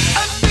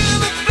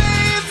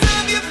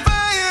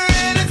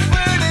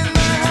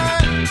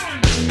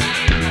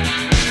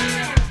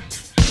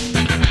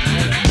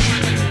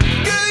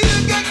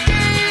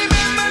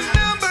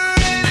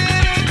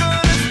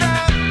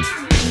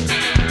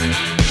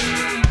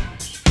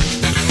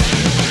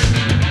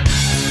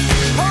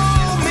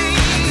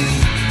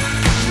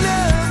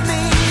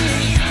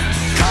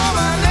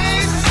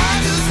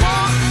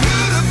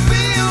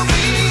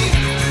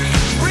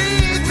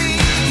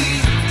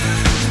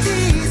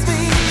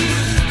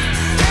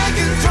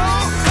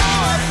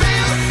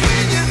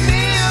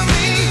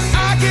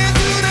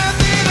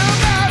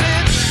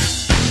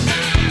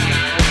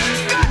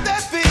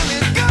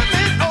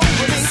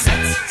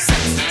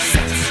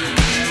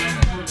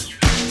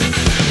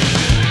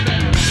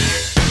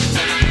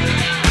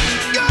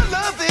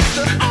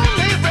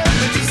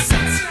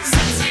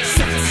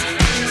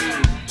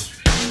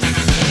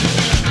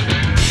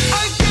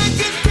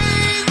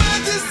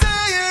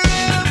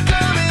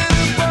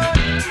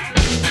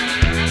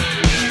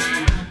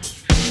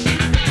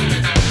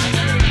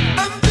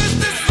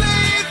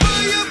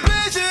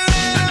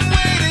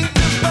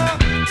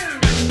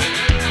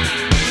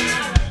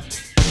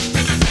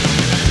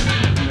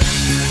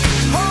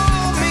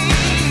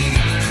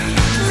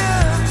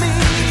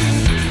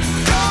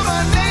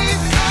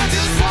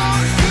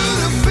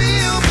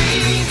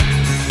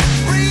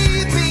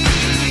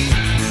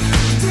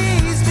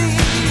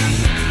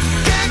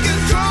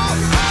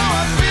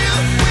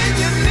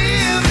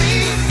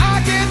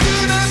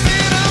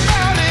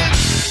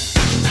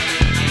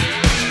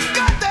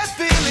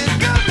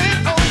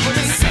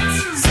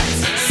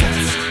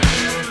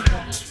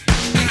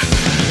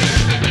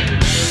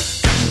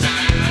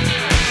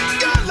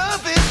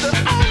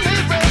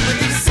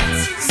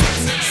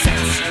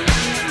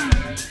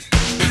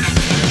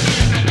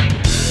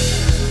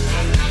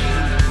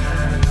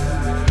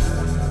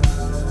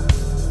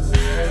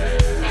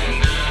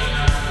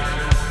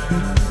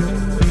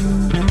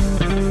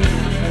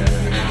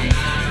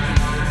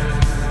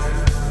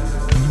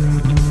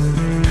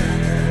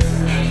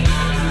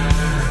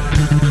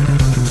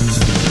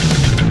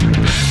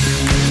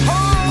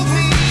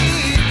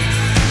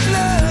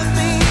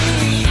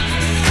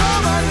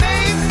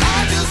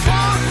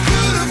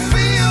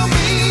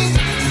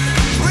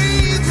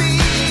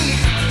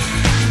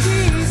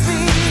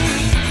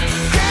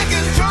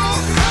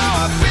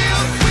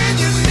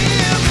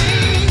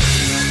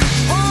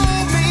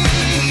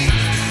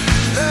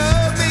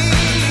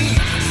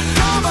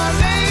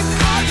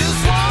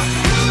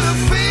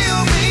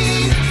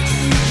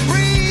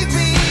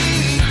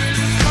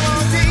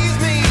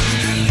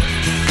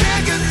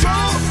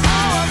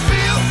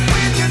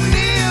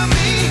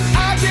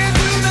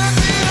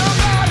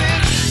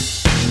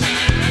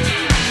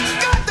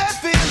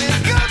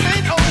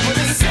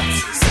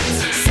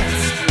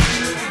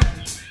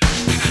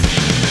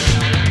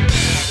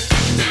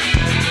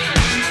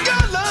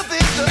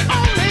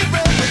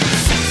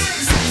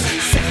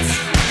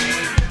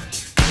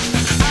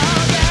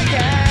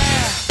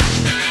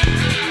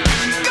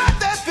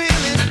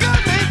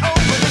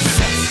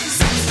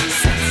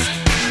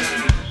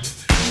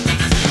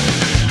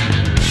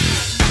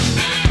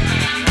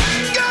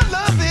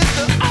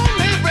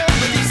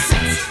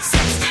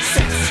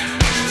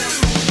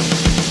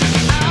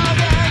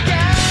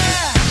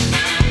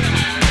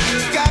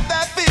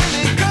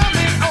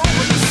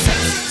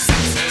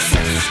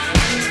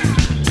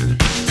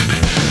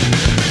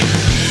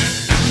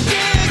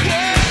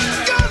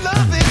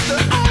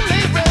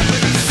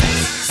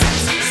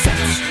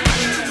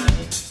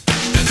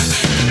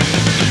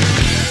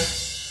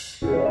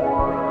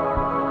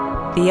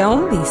 The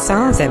only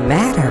songs that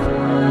matter.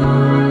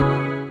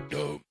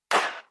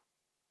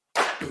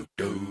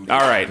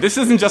 Alright, this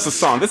isn't just a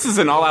song, this is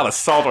an all-out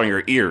assault on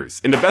your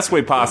ears, in the best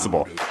way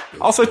possible.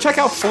 Also, check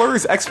out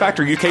Flur's X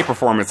Factor UK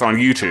performance on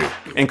YouTube.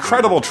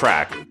 Incredible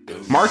track.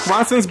 Mark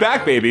Ronson's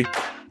back, baby.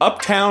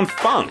 Uptown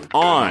Funk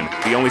on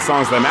The Only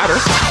Songs That Matter.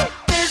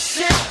 This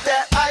shit,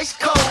 that ice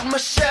cold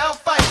Michelle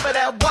fight for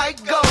that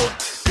white gold.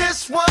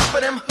 This one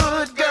for them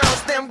hood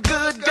girls, them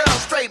good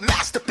girls, straight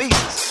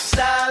masterpieces.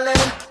 Styling,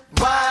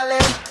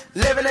 wildin',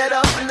 living it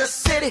up in the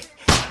city.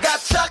 Got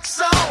Chuck's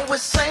on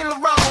with Saint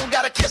Laurent.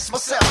 Gotta kiss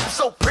myself, I'm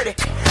so pretty.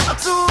 I'm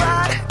too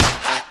hot.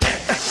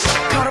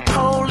 Call the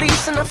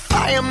police and the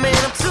fireman.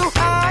 I'm too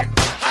hot.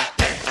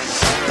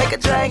 Make a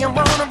dragon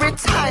wanna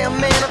retire,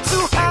 man. I'm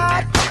too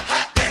hot.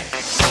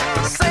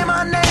 Say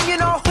my name, you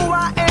know who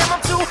I am.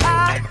 I'm too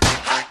hot.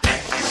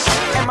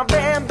 And my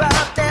band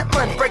bought that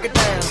money. Break it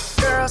down.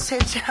 Girls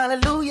hit you,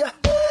 hallelujah.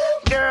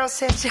 Girls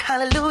hit you,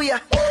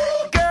 hallelujah.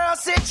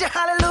 Girls hit you,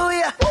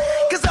 hallelujah.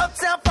 Cause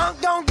Uptown Funk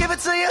don't give it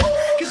to you.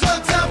 Cause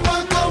Uptown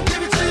Funk don't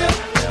give it to you.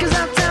 Cause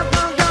Uptown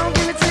Funk don't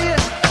give it to you.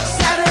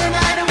 Saturday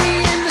night and we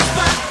in the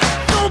spot.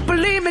 Don't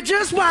believe me,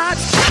 just watch.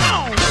 Come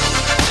on.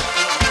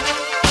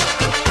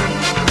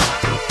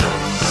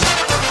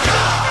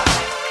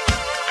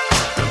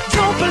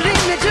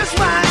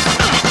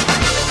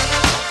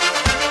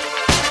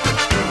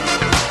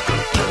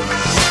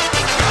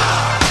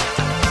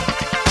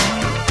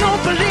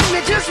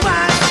 me, just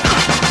watch.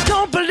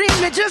 Don't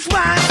believe me, just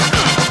watch.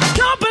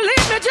 Don't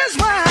believe me, just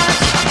watch.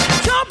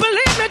 Don't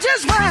believe me,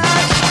 just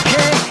watch.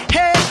 Hey,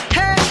 hey,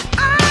 hey,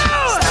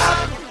 oh!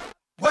 Stop.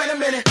 Wait a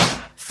minute.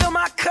 Fill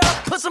my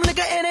cup, put some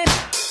nigga in it.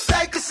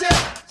 Take a sip,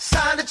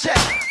 sign the check.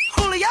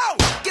 Julio,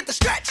 get the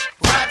stretch.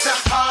 Right to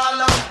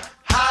Harlem,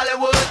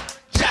 Hollywood,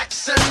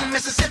 Jackson,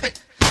 Mississippi.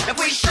 If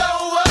we show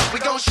up, we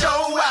gon'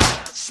 show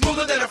out.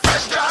 Smoother than a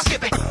fresh drop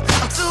skipping.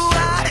 I'm too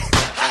hot.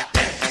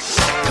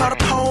 Call the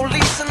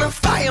police and the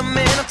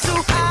fireman. I'm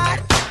too hot.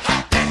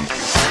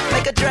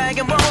 Make a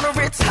dragon wanna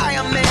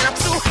retire, man. I'm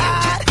too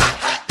hot.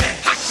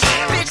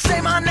 Bitch,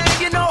 say my name,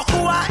 you know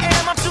who I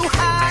am. I'm too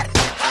hot.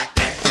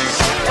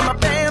 And my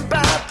band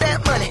bought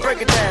that money.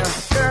 Break it down.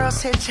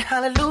 Girls hit you,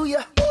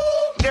 hallelujah.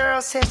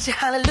 Girls hit you,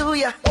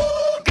 hallelujah.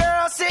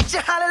 Girls hit you,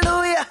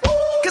 hallelujah.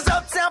 Cause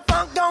Uptown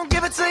Funk don't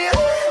give it to you.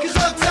 Cause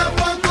Uptown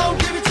Funk gon'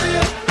 give it to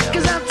you.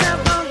 Cause Uptown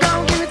Funk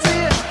don't give it to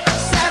you.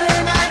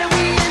 Saturday night and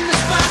we in the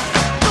spot.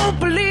 Don't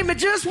believe me,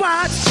 just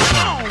watch.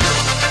 Come on.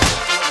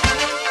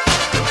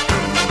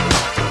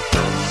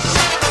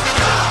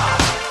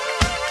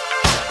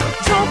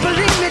 Don't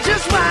believe me,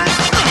 just watch.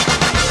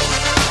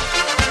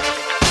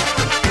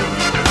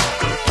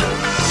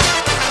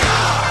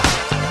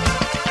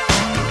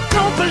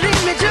 Don't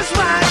believe me, just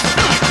watch.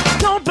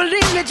 Don't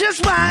believe me,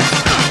 just watch.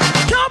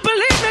 Don't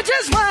believe me,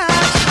 just watch.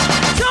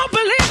 Don't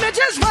believe me,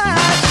 just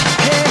watch.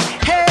 Hey,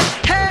 hey,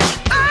 hey,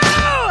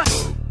 oh!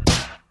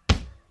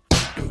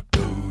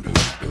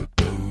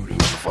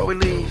 Before we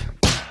leave,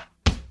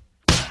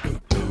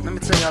 let me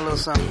tell y'all a little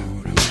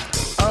something.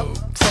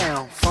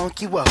 Uptown,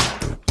 funk you up.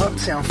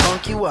 Uptown,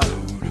 funk you up.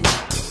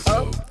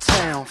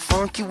 Uptown,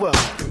 funk you up.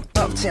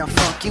 Uptown,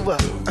 funk you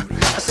up.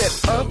 I said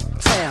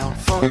uptown,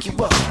 funk you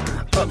up.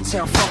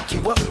 Uptown, funk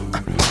you up.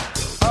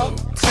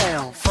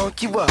 Uptown,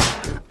 funk you up.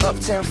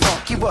 Uptown,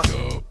 funk you up.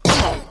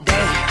 Come on,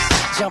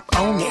 dance, jump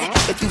on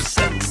it. If you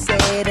sexed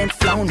and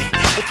flown it.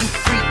 If you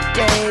freak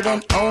dead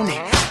and own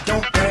it.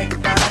 Don't brag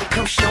about it,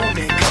 come show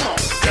me. Come on,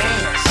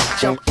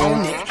 dance, jump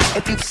on it.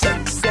 If you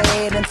sexed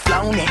and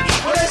flown it.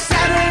 Well, it's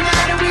Saturday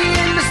night and we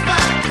in the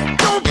spot.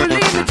 Don't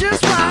believe it,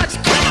 just watch.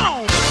 Come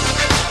on.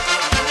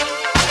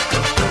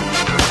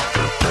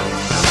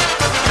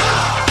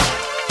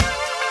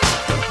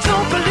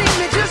 Don't believe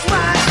me, just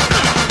watch.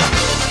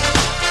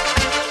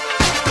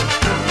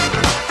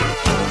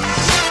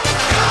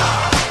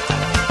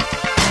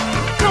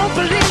 Don't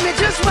believe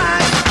me, just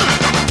watch.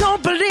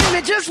 Don't believe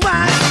me, just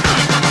watch.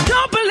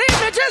 Don't believe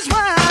me, just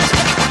watch.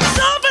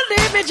 Don't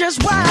believe me,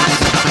 just watch.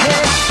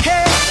 Hey,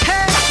 hey,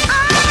 hey, oh!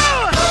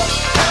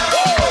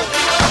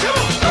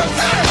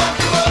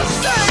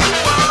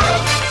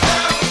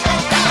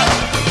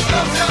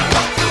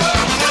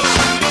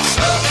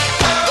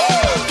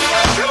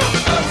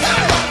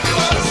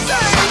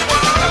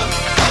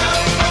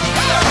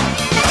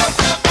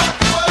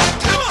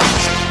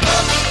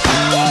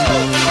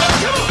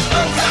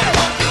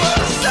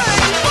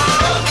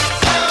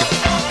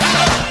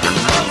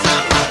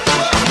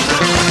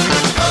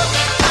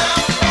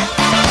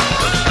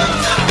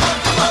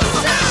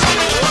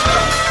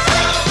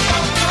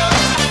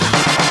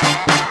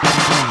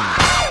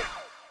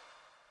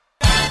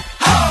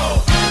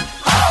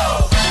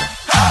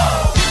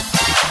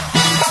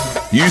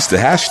 Use the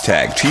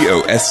hashtag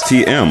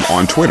TOSTM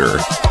on Twitter.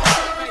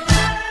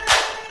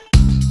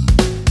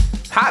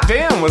 Hot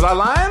damn, was I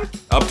lying?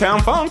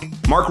 Uptown Funk,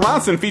 Mark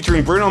Ronson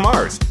featuring Bruno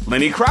Mars,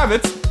 Lenny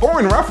Kravitz,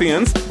 Born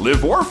Ruffians,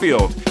 Liv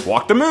Warfield,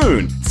 Walk the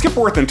Moon,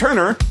 Skipworth and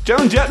Turner,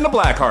 Joan Jett and the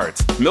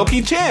Blackhearts,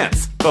 Milky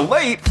Chance, the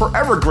late,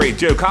 forever great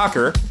Joe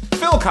Cocker,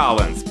 Phil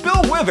Collins,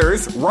 Bill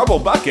Withers, Rubble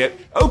Bucket,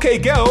 OK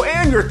Go,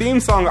 and your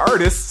theme song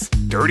artists,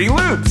 Dirty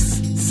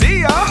Loops.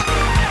 See ya!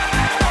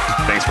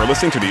 Thanks for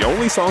listening to the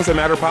Only Songs That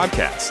Matter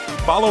podcast.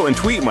 Follow and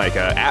tweet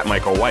Micah at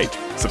Michael White.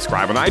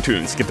 Subscribe on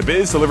iTunes. Get the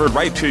biz delivered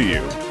right to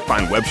you.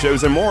 Find web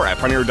shows and more at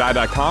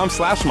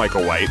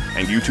funnyordie.com/Michael White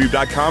and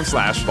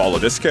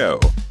youtube.com/FollowDisco.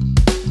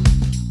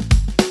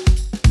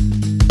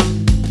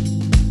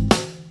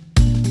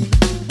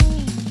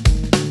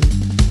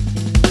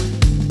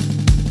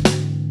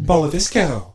 Follow Disco.